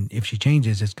 And if she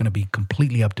changes, it's gonna be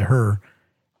completely up to her.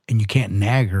 And you can't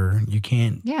nag her. You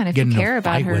can't. Yeah, and if you care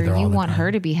about her, you want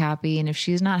her to be happy. And if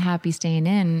she's not happy staying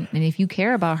in, and if you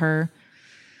care about her.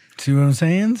 See what I'm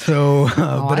saying? So,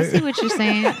 I see what you're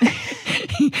saying.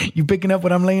 You picking up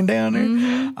what I'm laying down there?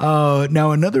 Mm-hmm.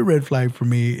 Now, another red flag for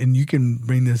me, and you can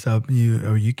bring this up,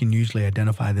 you can usually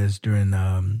identify this during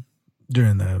the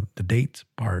dates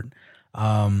part,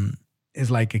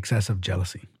 is like excessive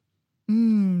jealousy.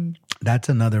 That's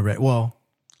another red. Well,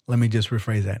 let me just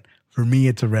rephrase that. For me,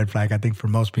 it's a red flag. I think for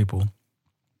most people,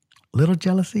 a little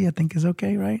jealousy, I think, is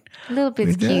okay, right? A little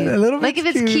bit's cute. A little bit, like if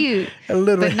it's cute, a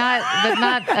little, but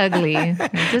not ugly.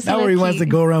 Just not where he wants to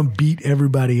go around beat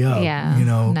everybody up. Yeah, you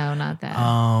know, no, not that.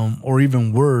 Or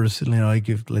even worse, you know, like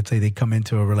if let's say they come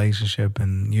into a relationship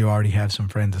and you already have some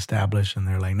friends established, and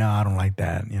they're like, "No, I don't like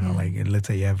that." You know, like let's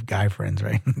say you have guy friends,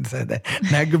 right? So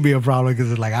that could be a problem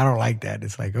because it's like, I don't like that.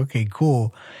 It's like, okay,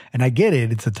 cool, and I get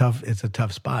it. It's a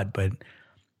tough spot, but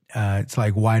it's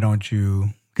like, why don't you?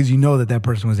 Because you know that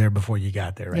person was there before you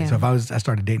got there, right? Yeah. So if I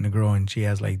started dating a girl and she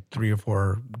has like 3 or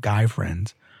 4 guy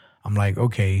friends, I'm like,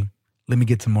 okay, let me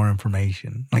get some more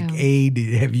information. Like,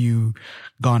 have you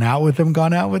gone out with them?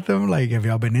 Like, have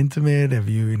y'all been intimate? Have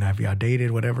y'all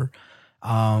dated, whatever?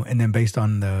 And then based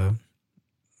on the,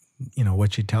 you know,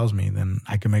 what she tells me, then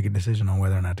I can make a decision on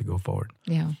whether or not to go forward.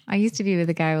 Yeah. I used to be with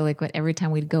a guy who, like, every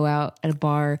time we'd go out at a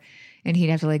bar, and he'd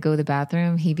have to like go to the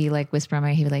bathroom, he'd be like whispering my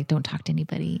ear, he'd be like, don't talk to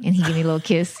anybody. And he'd give me a little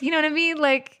kiss. You know what I mean?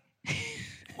 Like, oh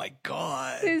my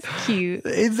God. It's cute.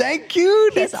 Is that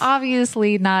cute? He's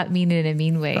obviously not mean in a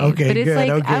mean way. Okay, but it's good.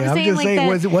 like, okay. I'm just saying,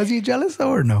 that, was he jealous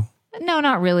though or no? No,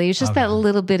 not really. It's just that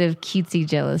little bit of cutesy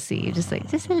jealousy. Just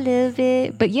a little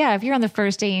bit. But yeah, if you're on the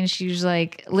first date and she's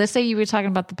like, let's say you were talking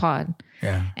about the pod.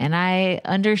 Yeah. And I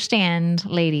understand,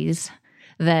 ladies,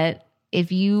 that if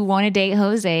you want to date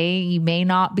Jose, you may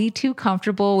not be too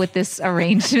comfortable with this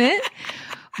arrangement,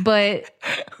 but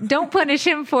don't punish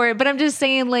him for it. But I'm just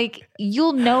saying, like,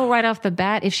 you'll know right off the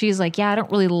bat if she's like, yeah, I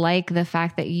don't really like the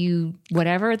fact that you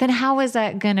whatever, then how is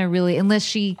that going to really, unless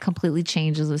she completely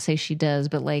changes, let's say she does,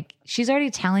 but like she's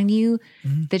already telling you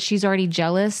that she's already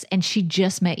jealous and she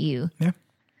just met you. Yeah.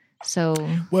 So.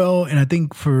 Well, and I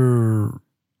think for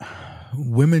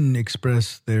women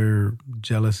express their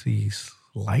jealousies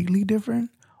slightly different,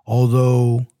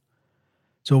 although,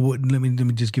 so let me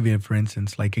just give you for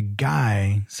instance, like a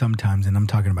guy sometimes, and I'm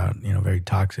talking about, you know, very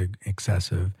toxic,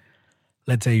 excessive.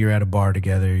 Let's say you're at a bar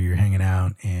together, you're hanging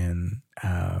out, and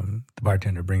the the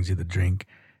bartender brings you the drink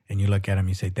and you look at him,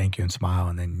 you say thank you and smile,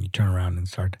 and then you turn around and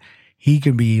start. He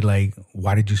can be like,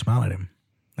 why did you smile at him?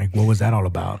 Like, what was that all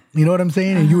about? You know what I'm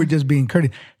saying? And you were just being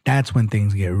courteous. That's when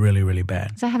things get really, really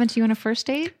bad. Does that happen to you on a first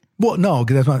date? Well, no,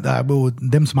 because that's what,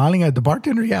 them smiling at the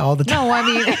bartender, yeah, all the time. No, I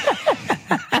mean,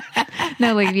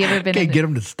 no, like, have you ever been Can't get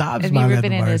them to stop have smiling you ever at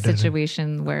been the in a bartender.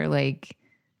 situation where, like,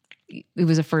 it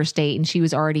was a first date and she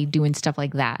was already doing stuff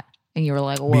like that? And you were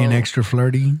like, whoa. Being extra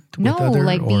flirty with No, other,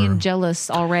 like or? being jealous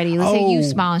already. Let's say you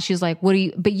smile and she's like, what are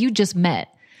you, but you just met.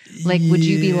 Like, would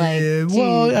you be like, dude.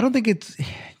 Well, I don't think it's,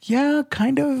 yeah,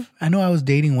 kind of. I know I was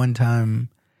dating one time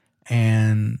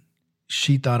and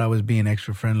she thought I was being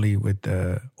extra friendly with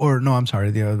the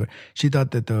other. She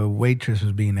thought that the waitress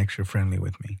was being extra friendly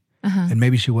with me. And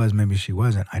maybe she was, maybe she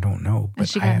wasn't. I don't know. But and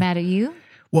she got mad at you?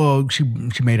 Well, she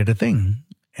made it a thing.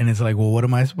 And it's like, well, what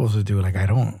am I supposed to do? Like, I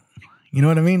don't. You know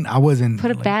what I mean? I wasn't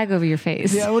put a bag over your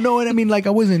face. Yeah, well, no, what I mean, like I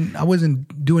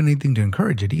wasn't doing anything to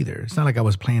encourage it either. It's not like I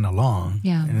was playing along.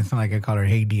 Yeah, and it's not like I call her,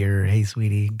 "Hey dear, hey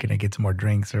sweetie, can I get some more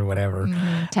drinks or whatever?"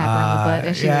 Tap her on the butt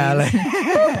as she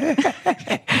leaves.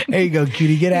 Like, there you go,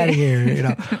 cutie, get out of here. You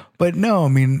know, but no, I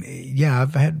mean, yeah,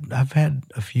 I've had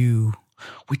a few,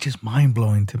 which is mind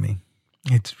blowing to me.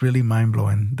 It's really mind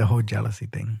blowing, the whole jealousy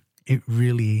thing. It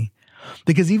really,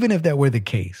 because even if that were the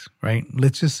case, right?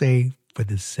 Let's just say, for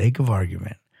the sake of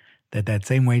argument, that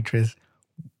same waitress,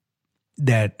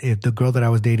 that if the girl that I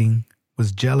was dating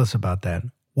was jealous about that,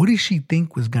 what did she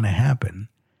think was going to happen?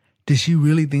 Did she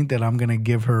really think that I'm going to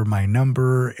give her my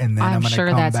number and then I'm going to sure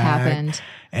come that's back happened.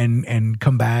 and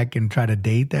come back and try to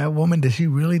date that woman? Does she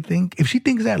really think? If she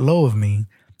thinks that low of me,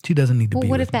 she doesn't need to be.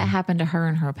 Well, what with if that me. happened to her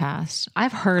in her past?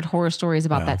 I've heard horror stories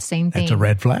about that same thing. That's a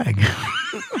red flag.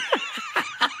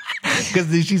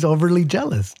 Because she's overly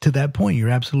jealous to that point. You're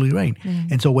absolutely right.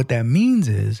 And so what that means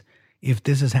is, if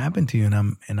this has happened to you,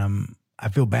 I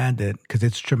feel bad that, because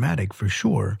it's traumatic for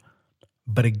sure.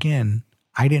 But again,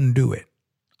 I didn't do it.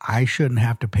 I shouldn't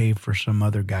have to pay for some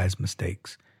other guy's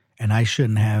mistakes, and I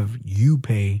shouldn't have you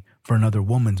pay for another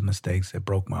woman's mistakes that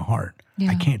broke my heart.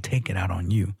 Yeah. I can't take it out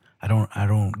on you. I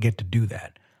don't get to do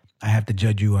that. I have to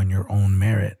judge you on your own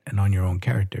merit and on your own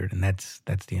character, and that's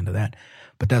the end of that.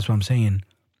 But that's what I'm saying.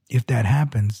 If that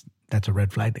happens, that's a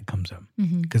red flag that comes up.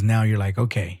 Because now you're like,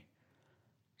 okay,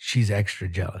 she's extra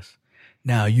jealous.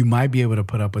 Now, you might be able to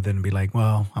put up with it and be like,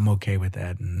 well, I'm okay with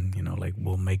that. And, like,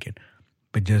 we'll make it.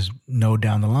 But just know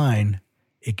down the line,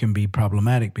 it can be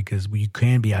problematic because you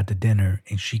can be out to dinner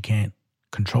and she can't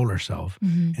control herself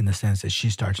in the sense that she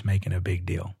starts making a big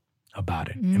deal about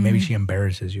it. And maybe she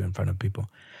embarrasses you in front of people.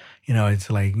 It's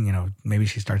like, maybe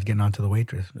she starts getting onto the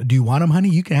waitress. Do you want them, honey?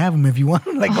 You can have them if you want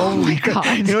them. Like, holy crap.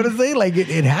 You know what I'm saying? Like,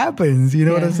 it happens. You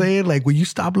know what I'm saying? Like, will you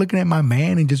stop looking at my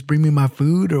man and just bring me my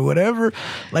food or whatever?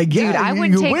 Like, yeah. Dude, I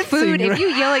wouldn't take wincing, food. right? If you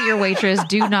yell at your waitress,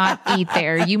 do not eat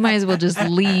there. You might as well just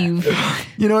leave.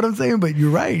 You know what I'm saying? But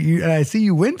you're right. And I see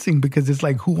you wincing because it's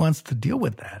like, who wants to deal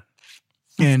with that?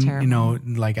 That's and, terrible.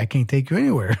 like, I can't take you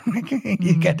anywhere.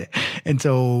 You got to, and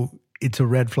so it's a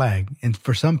red flag. And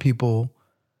for some people,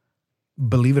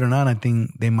 believe it or not, I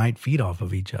think they might feed off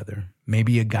of each other.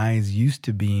 Maybe a guy is used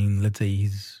to being, let's say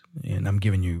and I'm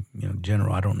giving you,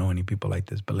 general, I don't know any people like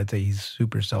this, but let's say he's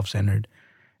super self-centered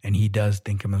and he does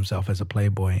think of himself as a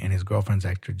playboy and his girlfriend's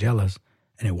extra jealous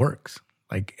and it works.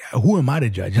 Like, who am I to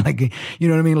judge? Like, you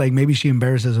know what I mean? Like, maybe she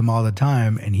embarrasses him all the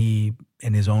time and he,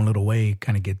 in his own little way,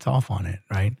 kind of gets off on it,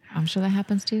 right? I'm sure that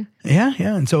happens too. Yeah.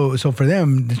 And so for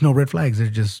them, there's no red flags. They're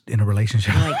just in a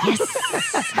relationship. Like, yes.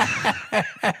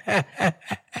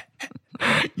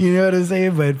 You know what I'm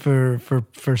saying? But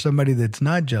for somebody that's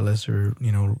not jealous or,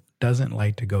 doesn't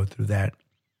like to go through that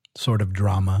sort of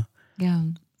drama, Yeah.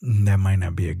 that might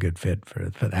not be a good fit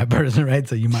for that person, right?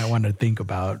 So you might want to think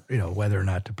about, whether or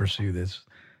not to pursue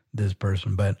this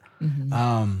person. But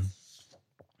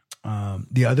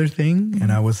the other thing,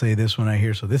 and I will say this one I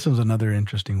hear, so this was another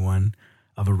interesting one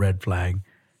of a red flag,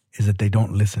 is that they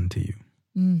don't listen to you.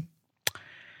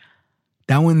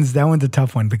 That one's a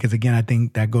tough one because, again, I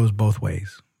think that goes both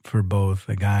ways for both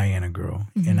a guy and a girl.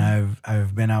 And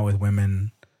I've been out with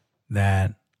women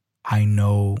that I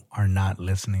know are not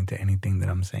listening to anything that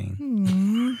I'm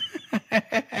saying.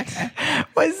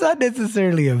 But it's not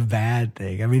necessarily a bad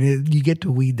thing. I mean, you get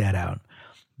to weed that out.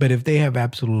 But if they have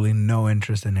absolutely no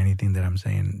interest in anything that I'm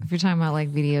saying. If you're talking about like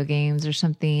video games or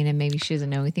something and maybe she doesn't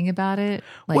know anything about it.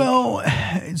 Like, well,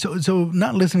 so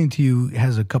not listening to you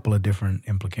has a couple of different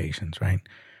implications, right?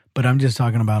 But I'm just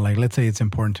talking about, like, let's say it's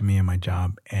important to me in my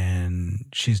job and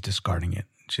she's discarding it.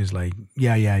 She's like,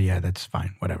 yeah, that's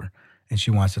fine, whatever. And she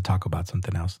wants to talk about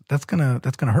something else. That's gonna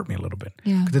hurt me a little bit.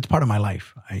 Yeah. Because it's part of my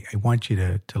life. I want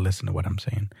you to listen to what I'm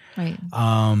saying. Right.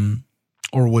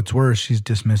 Or what's worse, she's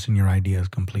dismissing your ideas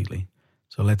completely.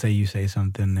 So let's say you say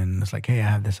something and it's like, hey, I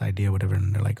have this idea, whatever.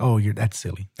 And they're like, oh, that's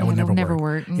silly. That would never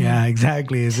work. Mm. Yeah,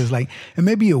 exactly. It's just like, and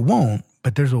maybe it won't,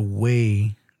 but there's a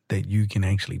way that you can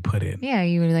actually put it. Yeah,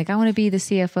 you were like, I want to be the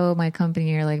CFO of my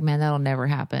company. You're like, man, that'll never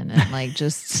happen. And like,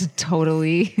 just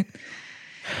totally.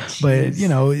 But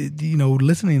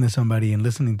listening to somebody and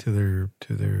listening to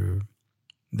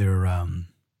their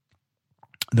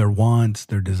wants,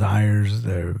 their desires,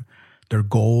 their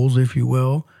goals, if you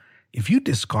will. If you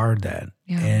discard that,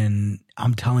 and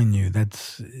I'm telling you,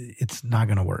 it's not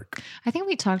going to work. I think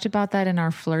we talked about that in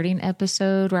our flirting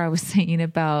episode where I was saying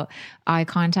about eye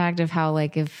contact, of how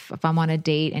like if I'm on a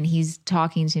date and he's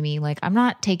talking to me, like I'm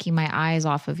not taking my eyes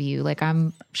off of you. Like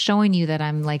I'm showing you that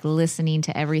I'm like listening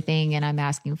to everything and I'm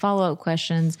asking follow-up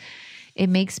questions. It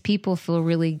makes people feel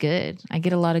really good. I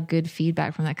get a lot of good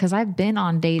feedback from that because I've been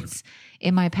on dates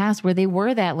in my past where they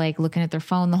were that like looking at their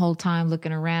phone the whole time,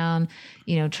 looking around,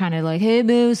 trying to like, hey,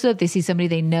 man, what's up? They see somebody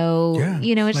they know,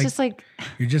 it's like, just like.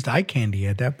 You're just eye candy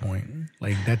at that point.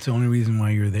 Like that's the only reason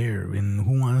why you're there. And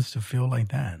who wants to feel like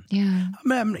that? Yeah.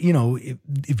 I mean,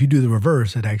 if you do the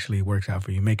reverse, it actually works out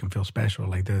for you. Make them feel special.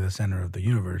 Like they're the center of the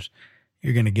universe.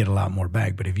 You're going to get a lot more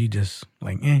back. But if you just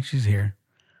like, she's here.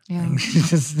 Yeah. Like,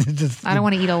 just I don't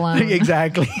want to eat alone.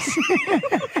 Exactly.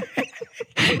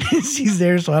 She's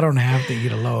there, so I don't have to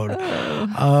eat alone.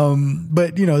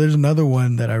 But there's another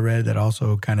one that I read that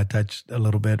also kind of touched a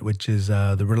little bit, which is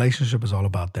the relationship is all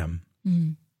about them.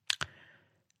 Mm-hmm.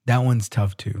 That one's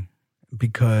tough too,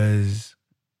 because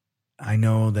I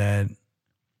know that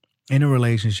in a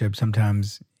relationship,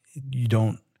 sometimes you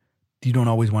don't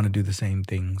always want to do the same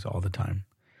things all the time.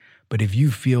 But if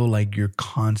you feel like you're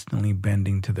constantly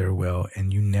bending to their will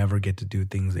and you never get to do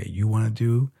things that you want to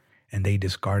do, and they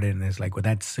discard it, and it's like, well,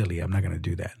 that's silly. I'm not going to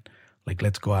do that. Like,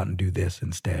 let's go out and do this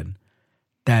instead.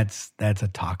 That's a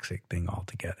toxic thing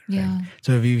altogether. Yeah. Right?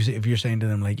 So if you're saying to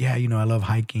them like, yeah, I love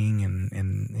hiking and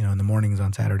in the mornings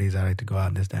on Saturdays I like to go out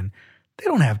and this, then they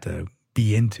don't have to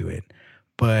be into it.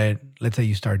 But let's say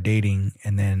you start dating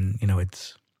and then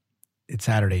it's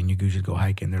Saturday and you just go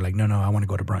hiking. They're like, no, I want to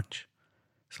go to brunch.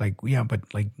 It's like, yeah,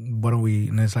 but like, what are we?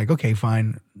 And it's like, okay,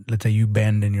 fine. Let's say you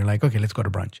bend and you're like, okay, let's go to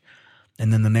brunch.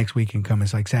 And then the next weekend comes,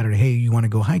 it's like Saturday, hey, you want to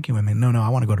go hiking with me? No, I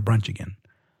want to go to brunch again.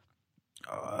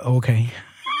 Okay.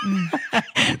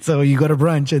 So you go to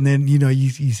brunch and then, you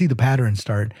see the pattern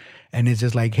start. And it's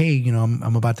just like, hey,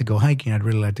 I'm about to go hiking. I'd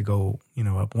really like to go,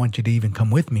 I want you to even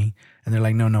come with me. And they're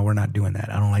like, no, we're not doing that.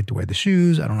 I don't like to wear the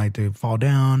shoes. I don't like to fall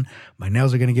down. My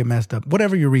nails are going to get messed up.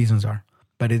 Whatever your reasons are.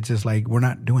 But it's just like, we're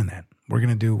not doing that. We're going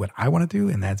to do what I want to do.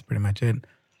 And that's pretty much it.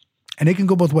 And it can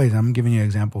go both ways. I'm giving you an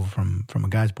example from a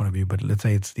guy's point of view, but let's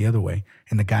say it's the other way.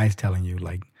 And the guy's telling you,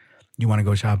 like, you want to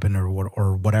go shopping or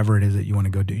whatever it is that you want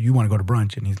to go do. You want to go to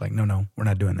brunch. And he's like, no, we're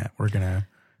not doing that. We're going to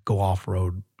go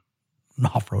off-roading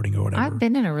or whatever. I've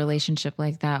been in a relationship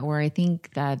like that where I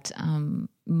think that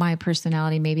my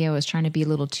personality, maybe I was trying to be a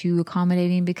little too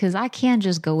accommodating because I can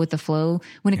just go with the flow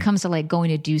when it comes to like going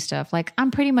to do stuff. Like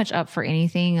I'm pretty much up for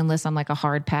anything unless I'm like a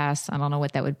hard pass. I don't know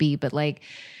what that would be, but like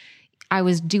I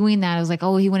was doing that. I was like,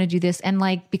 oh, you want to do this? And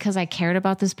like, because I cared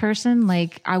about this person,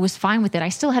 like I was fine with it. I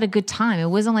still had a good time. It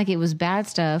wasn't like it was bad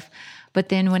stuff. But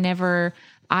then whenever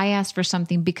I asked for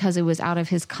something because it was out of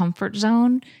his comfort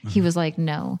zone, he was like,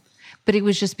 no. But it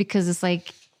was just because it's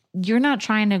like, you're not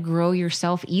trying to grow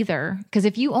yourself either. Because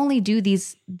if you only do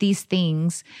these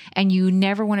things and you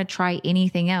never want to try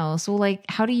anything else, well, like,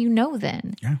 how do you know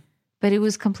then? Yeah. But it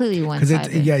was completely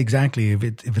one-sided. Yeah, exactly. If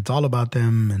it's all about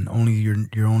them and only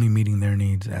you're only meeting their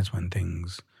needs, that's when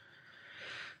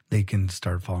they can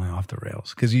start falling off the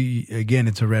rails. Because again,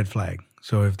 it's a red flag.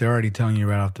 So if they're already telling you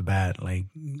right off the bat, like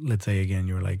let's say again,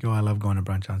 you were like, oh, I love going to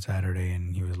brunch on Saturday,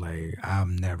 and he was like,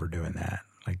 I'm never doing that.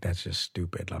 Like that's just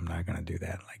stupid. I'm not gonna do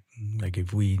that. Like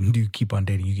if we do keep on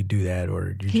dating, you could do that.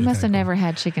 Or he must have never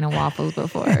had chicken and waffles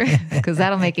before, because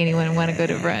that'll make anyone want to go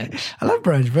to brunch. I love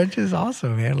brunch. Brunch is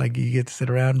awesome, man. Like you get to sit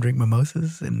around and drink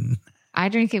mimosas, and I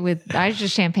drink it with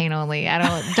just champagne only. I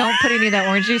don't put any of that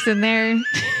orange juice in there.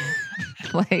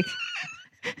 Like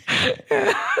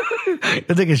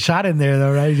it's like a shot in there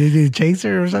though, right? You do a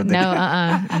chaser or something?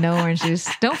 No, no orange juice.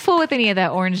 Don't fool with any of that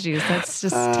orange juice. That's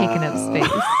just taking up space.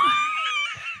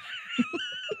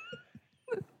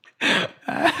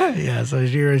 Yeah, so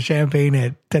you're a champagne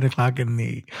at 10 o'clock in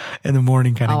the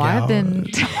morning kind of gal.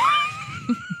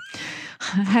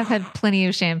 I've had plenty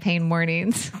of champagne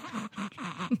mornings.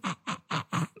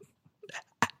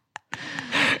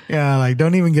 Yeah, like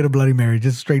don't even get a Bloody Mary,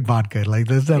 just straight vodka. Like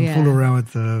let's not fool around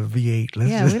with the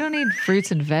V8. We don't need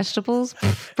fruits and vegetables.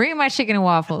 Bring my chicken and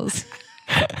waffles.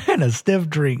 and a stiff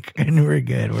drink, and we're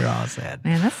good. We're all set.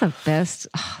 Man, that's the best.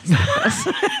 Oh, that's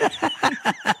the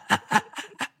best.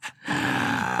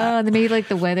 Oh, then maybe like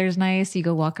the weather's nice. You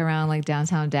go walk around like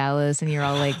downtown Dallas and you're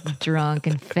all like drunk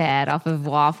and fat off of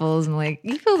waffles and like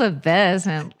you feel the best.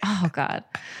 And oh God.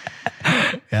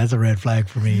 Yeah, that's a red flag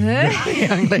for me.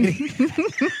 Young lady.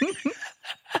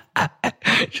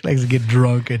 She likes to get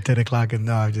drunk at 10 o'clock. And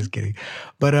no, I'm just kidding.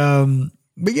 But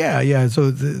yeah. So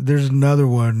there's another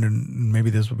one, and maybe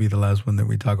this will be the last one that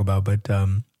we talk about. But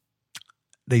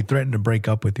they threaten to break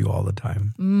up with you all the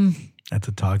time. That's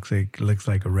a toxic, looks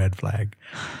like a red flag.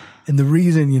 And the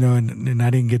reason, and I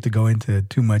didn't get to go into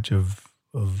too much of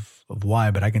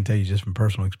why, but I can tell you just from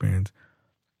personal experience,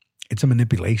 it's a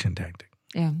manipulation tactic.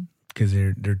 Yeah. Because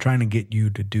they're trying to get you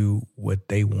to do what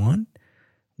they want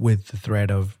with the threat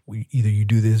of either you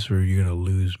do this or you're going to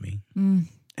lose me.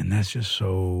 And that's just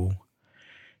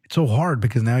it's so hard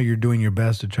because now you're doing your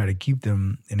best to try to keep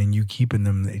them, and then you keeping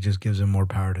them, it just gives them more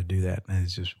power to do that. And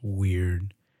it's just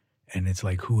weird. And it's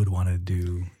like, who would want to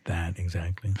do that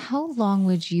exactly? How long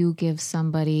would you give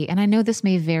somebody, and I know this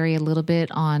may vary a little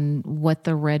bit on what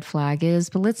the red flag is,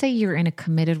 but let's say you're in a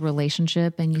committed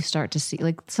relationship and you start to see,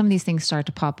 like some of these things start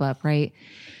to pop up, right?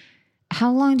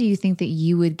 How long do you think that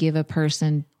you would give a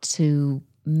person to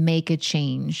make a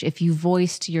change? If you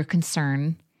voiced your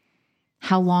concern,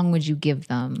 how long would you give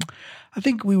them? I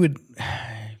think we would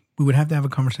have to have a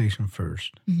conversation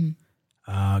first.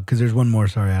 Because there's one more.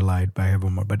 Sorry, I lied. But I have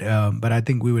one more. But I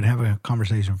think we would have a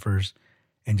conversation first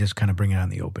and just kind of bring it out in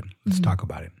the open. Let's talk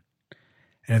about it.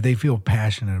 And if they feel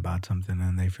passionate about something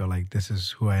and they feel like this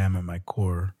is who I am at my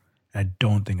core, I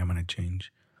don't think I'm going to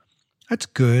change. That's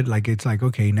good. Like it's like,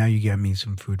 okay, now you get me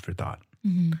some food for thought.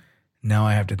 Now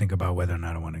I have to think about whether or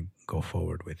not I want to go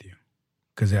forward with you.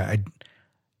 Because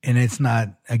and it's not,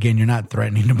 again, you're not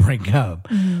threatening to break up,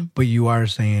 but you are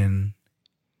saying,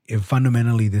 if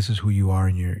fundamentally this is who you are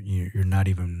and you're not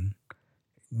even,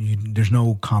 there's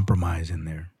no compromise in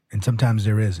there. And sometimes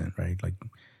there isn't, right? Like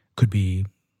could be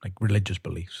like religious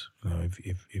beliefs.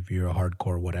 If you're a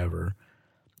hardcore whatever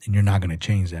and you're not going to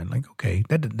change that, like, okay,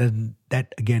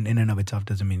 that again, in and of itself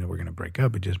doesn't mean that we're going to break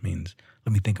up. It just means,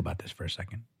 let me think about this for a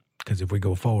second. Because if we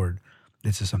go forward,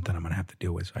 this is something I'm going to have to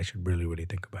deal with. So I should really, really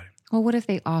think about it. Well, what if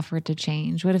they offer to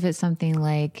change? What if it's something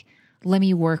like, let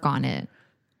me work on it?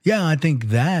 Yeah, I think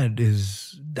that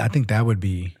would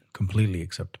be completely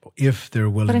acceptable if they're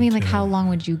willing. But I mean, like, how long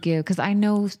would you give? Because I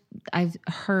know I've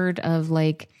heard of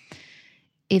like,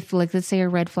 if like, let's say a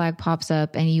red flag pops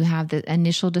up and you have the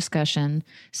initial discussion,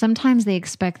 sometimes they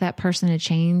expect that person to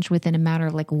change within a matter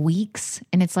of like weeks.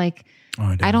 And it's like,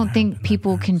 I don't think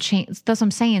people can change. That's what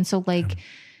I'm saying. So like,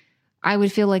 I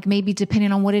would feel like maybe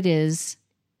depending on what it is,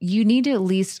 you need to at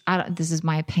least, this is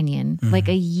my opinion, like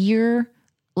a year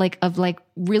like of like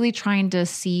really trying to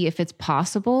see if it's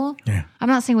possible. Yeah. I'm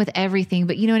not saying with everything,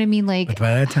 but you know what I mean? Like, but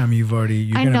by that time you're going to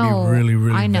be really,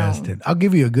 really invested. I'll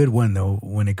give you a good one though,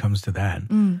 when it comes to that.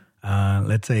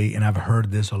 Let's say, and I've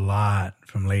heard this a lot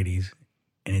from ladies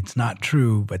and it's not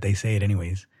true, but they say it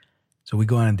anyways. So we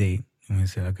go on a date and we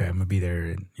say, okay, I'm gonna be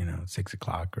there at, 6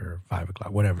 o'clock or 5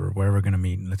 o'clock, whatever, where we're going to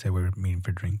meet. Let's say we're meeting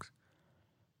for drinks.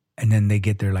 And then they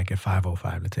get there like at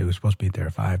 5:05. Let's say we're supposed to be there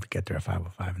at 5, get there at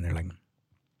 5:05. And they're like,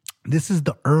 this is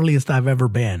the earliest I've ever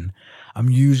been. I'm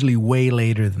usually way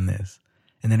later than this.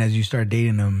 And then as you start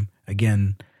dating them,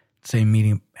 again, same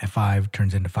meeting at 5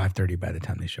 turns into 5:30 by the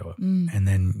time they show up. And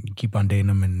then you keep on dating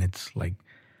them and it's like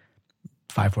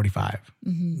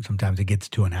 5:45. Sometimes it gets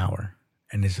to an hour.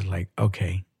 And it's just like,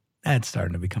 okay, that's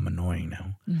starting to become annoying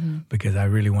now. Because I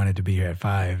really wanted to be here at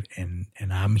 5 and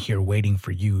I'm here waiting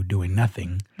for you doing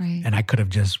nothing. Right. And I could have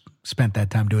just spent that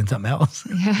time doing something else.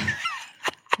 Yeah.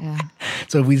 Yeah.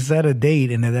 So if we set a date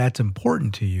and if that's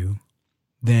important to you,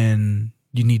 then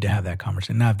you need to have that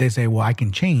conversation. Now, if they say, well, I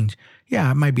can change, yeah,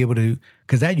 I might be able to,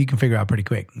 because that you can figure out pretty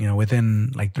quick.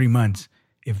 Within like 3 months,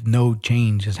 if no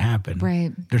change has happened,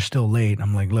 right, they're still late.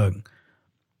 I'm like, look,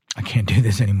 I can't do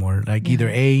this anymore. Like either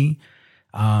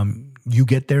you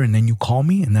get there and then you call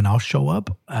me and then I'll show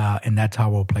up. And that's how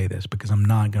we'll play this because I'm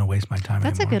not going to waste my time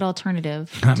That's anymore. A good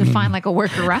alternative to find like a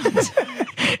workaround.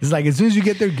 It's like as soon as you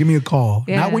get there, give me a call.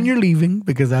 Yeah. Not when you're leaving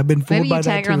because I've been fooled by that too.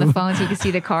 Maybe you tag her on the phone so you can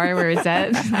see the car where it's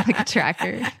at, like a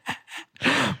tracker.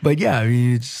 But yeah,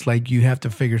 it's like you have to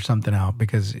figure something out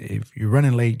because if you're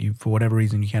running late, for whatever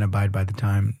reason, you can't abide by the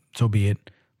time, so be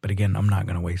it. But again, I'm not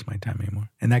going to waste my time anymore.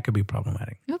 And that could be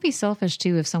problematic. It would be selfish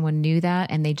too if someone knew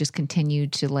that and they just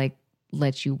continued to like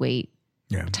let you wait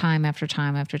time after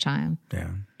time after time. Yeah.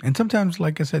 And sometimes,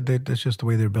 like I said, that's just the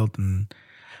way they're built. And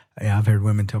I've heard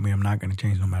women tell me I'm not going to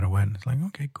change no matter what. And it's like,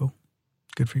 okay, cool.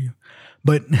 Good for you.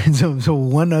 But so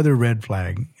one other red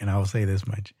flag, and I will say this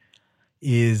much,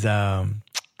 is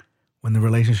when the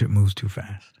relationship moves too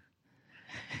fast.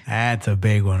 That's a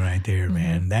big one right there,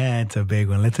 man. That's a big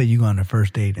one. Let's say you go on a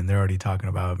first date and they're already talking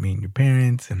about meeting your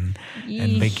parents and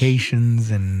vacations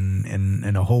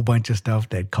and a whole bunch of stuff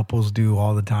that couples do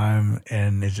all the time.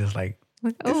 And it's just like,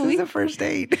 this is the first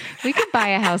date. We could buy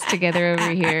a house together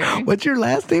over here. What's your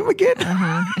last name again?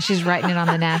 She's writing it on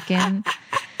the napkin.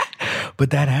 But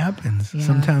that happens. Yeah.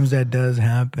 Sometimes that does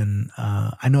happen.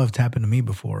 I know it's happened to me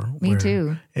before. Me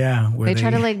too. Yeah. They try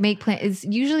to like make plans. It's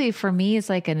usually for me, it's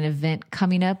like an event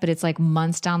coming up, but it's like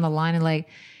months down the line. And like,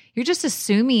 you're just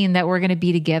assuming that we're going to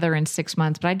be together in 6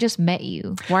 months, but I just met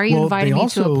you. Why are you inviting me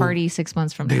to a party 6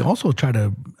 months from now? They also try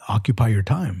to occupy your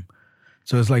time.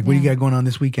 So it's like, what do you got going on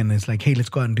this weekend? It's like, hey, let's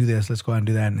go out and do this. Let's go out and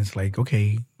do that. And it's like,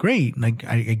 okay, great. Like,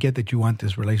 I get that you want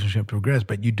this relationship to progress,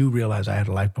 but you do realize I had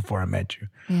a life before I met you.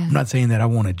 Yeah. I'm not saying that I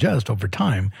won't adjust over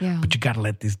time, but you got to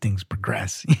let these things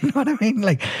progress. You know what I mean?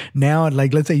 Like now,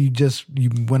 like, let's say you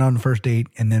went on the first date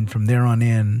and then from there on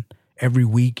in, every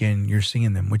weekend you're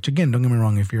seeing them, which again, don't get me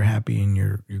wrong. If you're happy and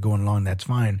you're going along, that's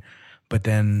fine. But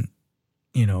then,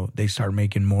 you know, they start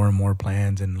making more and more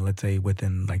plans. And let's say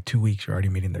within like 2 weeks, you're already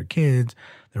meeting their kids,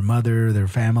 their mother, their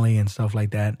family and stuff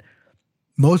like that.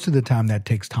 Most of the time that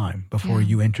takes time before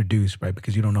you introduce, right?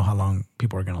 Because you don't know how long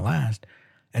people are going to last.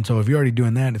 And so if you're already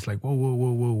doing that, it's like, whoa, whoa,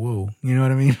 whoa, whoa, whoa. You know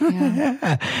what I mean?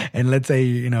 Yeah. And let's say,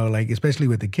 you know, like, especially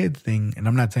with the kids thing, and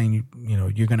I'm not saying, you know,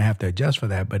 you're going to have to adjust for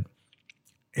that, but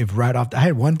if right off, I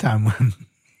had one time when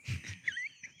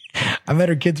I met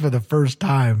her kids for the first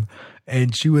time.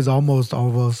 And she was almost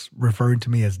referring to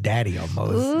me as daddy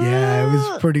almost. Ooh. Yeah, it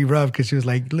was pretty rough because she was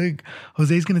like, look,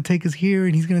 Jose's going to take us here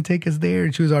and he's going to take us there.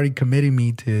 And she was already committing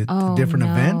me to different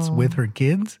events with her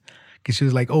kids. Because she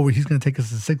was like, oh, he's going to take us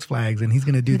to Six Flags and he's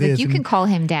going to do this. Like, you can call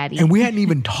him daddy. And we hadn't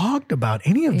even talked about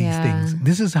any of these things.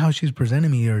 This is how she's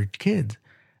presenting me her kids.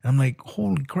 And I'm like,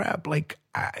 holy crap. Like,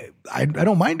 I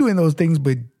don't mind doing those things,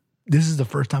 but this is the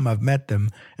first time I've met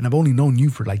them, and I've only known you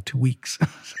for like 2 weeks.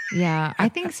 Yeah, I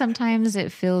think sometimes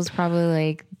it feels probably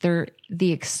like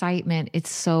the excitement. It's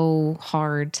so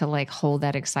hard to like hold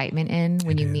that excitement in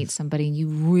when you meet somebody and you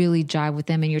really jive with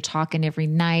them, and you're talking every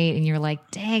night, and you're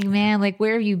like, "Dang man, like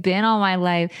where have you been all my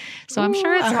life?" So I'm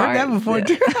sure it's hard. I heard that before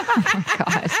too. Oh my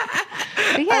gosh.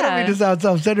 But yeah. I don't mean to sound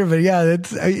self-centered, but yeah,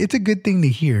 it's a good thing to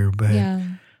hear.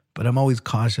 But I'm always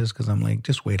cautious because I'm like,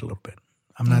 just wait a little bit.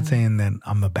 I'm not saying that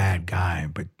I'm a bad guy,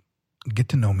 but get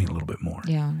to know me a little bit more.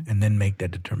 Yeah. And then make that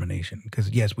determination.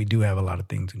 Because, yes, we do have a lot of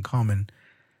things in common,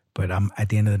 but at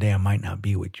the end of the day, I might not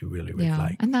be what you really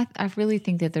like. And I really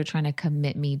think that they're trying to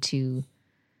commit me to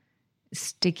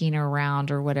sticking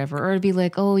around or whatever. Or it'd be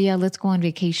like, oh, yeah, let's go on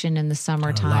vacation in the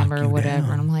summertime or whatever.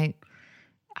 Down. And I'm like,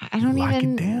 I don't lock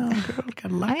even. It down, girl.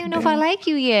 Gotta lock I don't even it know down. if I like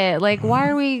you yet. Like, why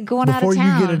are we going out of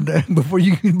town? Before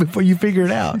you figure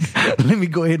it out, let me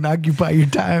go ahead and occupy your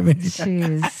time.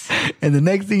 Jeez. And the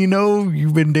next thing you know,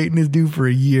 you've been dating this dude for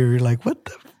a year. You're like, what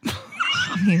the?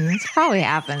 I mean, this probably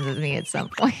happens with me at some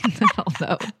point. I don't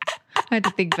know. I had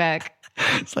to think back.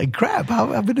 It's like crap.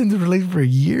 I've been in this relationship for a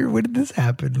year. When did this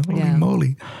happen? Holy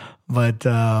moly! But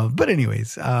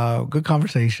anyways, good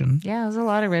conversation. Yeah, there's a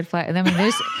lot of red flags. I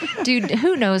mean, dude,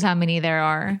 who knows how many there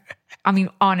are? I mean,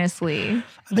 honestly.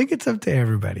 I think it's up to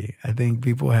everybody. I think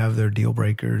people have their deal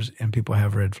breakers and people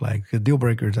have red flags. Because deal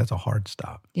breakers, that's a hard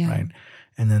stop, right?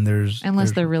 And then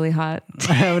unless they're really hot.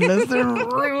 Unless they're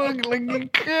really like you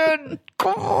can.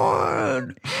 Come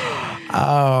on.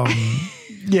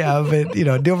 Yeah, but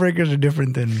deal breakers are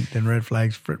different than red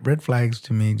flags. Red flags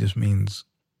to me just means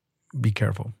be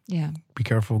careful. Yeah. Be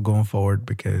careful going forward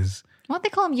because... Why don't they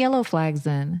call them yellow flags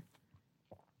then?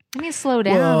 I mean, slow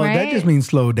down, right? Well, that just means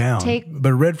slow down.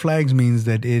 But red flags means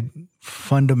that it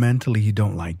fundamentally you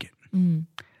don't like it.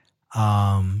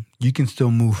 You can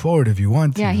still move forward if you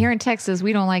want to. Yeah, here in Texas,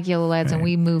 we don't like yellow lights and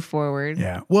we move forward.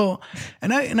 Yeah. Well,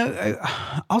 and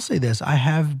I'll say this. I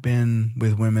have been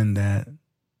with women that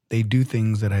they do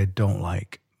things that I don't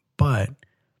like, but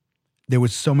there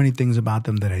was so many things about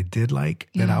them that I did like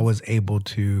that I was able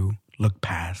to look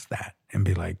past that and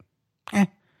be like, That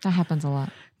happens a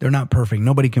lot. They're not perfect.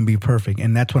 Nobody can be perfect.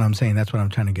 And that's what I'm saying. That's what I'm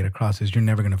trying to get across is you're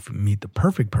never going to meet the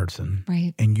perfect person.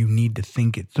 Right. And you need to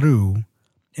think it through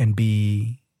and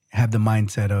have the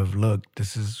mindset of, look,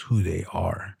 this is who they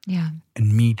are. Yeah.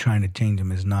 And me trying to change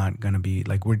them is not going to be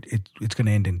like, it's going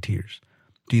to end in tears.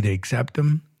 To either accept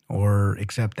them or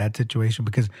accept that situation.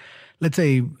 Because let's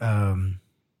say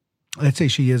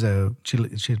she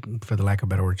for the lack of a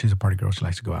better word, she's a party girl. She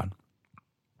likes to go out.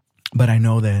 But I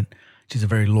know that she's a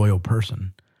very loyal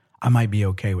person. I might be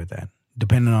okay with that.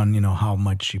 depending on, how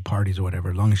much she parties or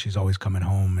whatever, as long as she's always coming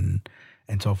home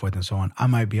and so forth and so on, I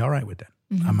might be all right with that.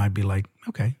 Mm-hmm. I might be like,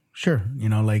 okay, sure.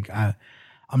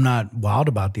 I'm not wild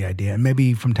about the idea. And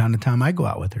maybe from time to time I go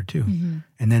out with her too. Mm-hmm.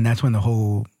 And then that's when the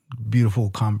whole beautiful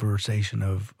conversation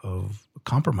of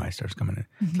compromise starts coming in.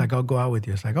 Mm-hmm. It's like, I'll go out with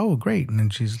you. It's like, oh, great. And then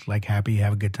she's like happy,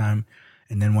 have a good time.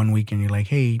 And then one weekend you're like,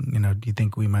 hey, do you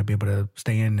think we might be able to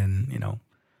stay in and,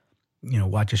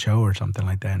 watch a show or something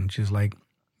like that? And she's like,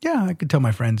 yeah, I could tell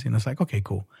my friends. It's like, okay,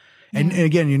 cool. And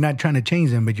again, you're not trying to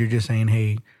change them, but you're just saying,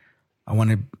 hey, I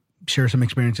want to share some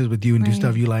experiences with you and do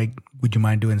stuff you like. Would you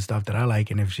mind doing stuff that I like?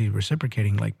 And if she's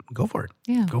reciprocating, like, go for it.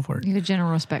 Yeah. Go for it. You have a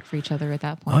general respect for each other at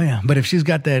that point. Oh, yeah. But if she's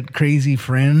got that crazy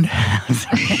friend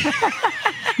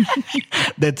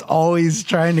that's always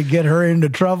trying to get her into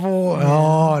trouble,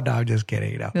 oh, no, I'm just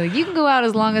kidding. Like, you can go out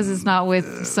as long as it's not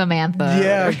with Samantha.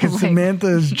 Yeah, because Samantha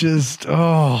is just,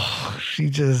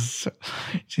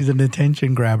 she's an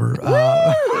attention grabber.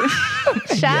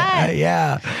 Shy.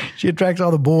 Yeah. She attracts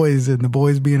all the boys, and the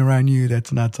boys being around you,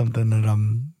 that's not something that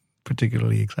I'm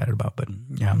particularly excited about. But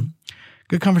yeah,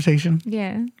 good conversation.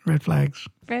 Yeah. Red flags.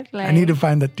 Red flags. I need to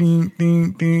find the ding,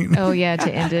 ding, ding. Oh, yeah,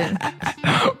 to end it.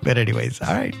 But anyways,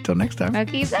 all right, till next time.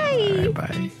 Okay, bye. All right,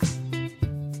 bye.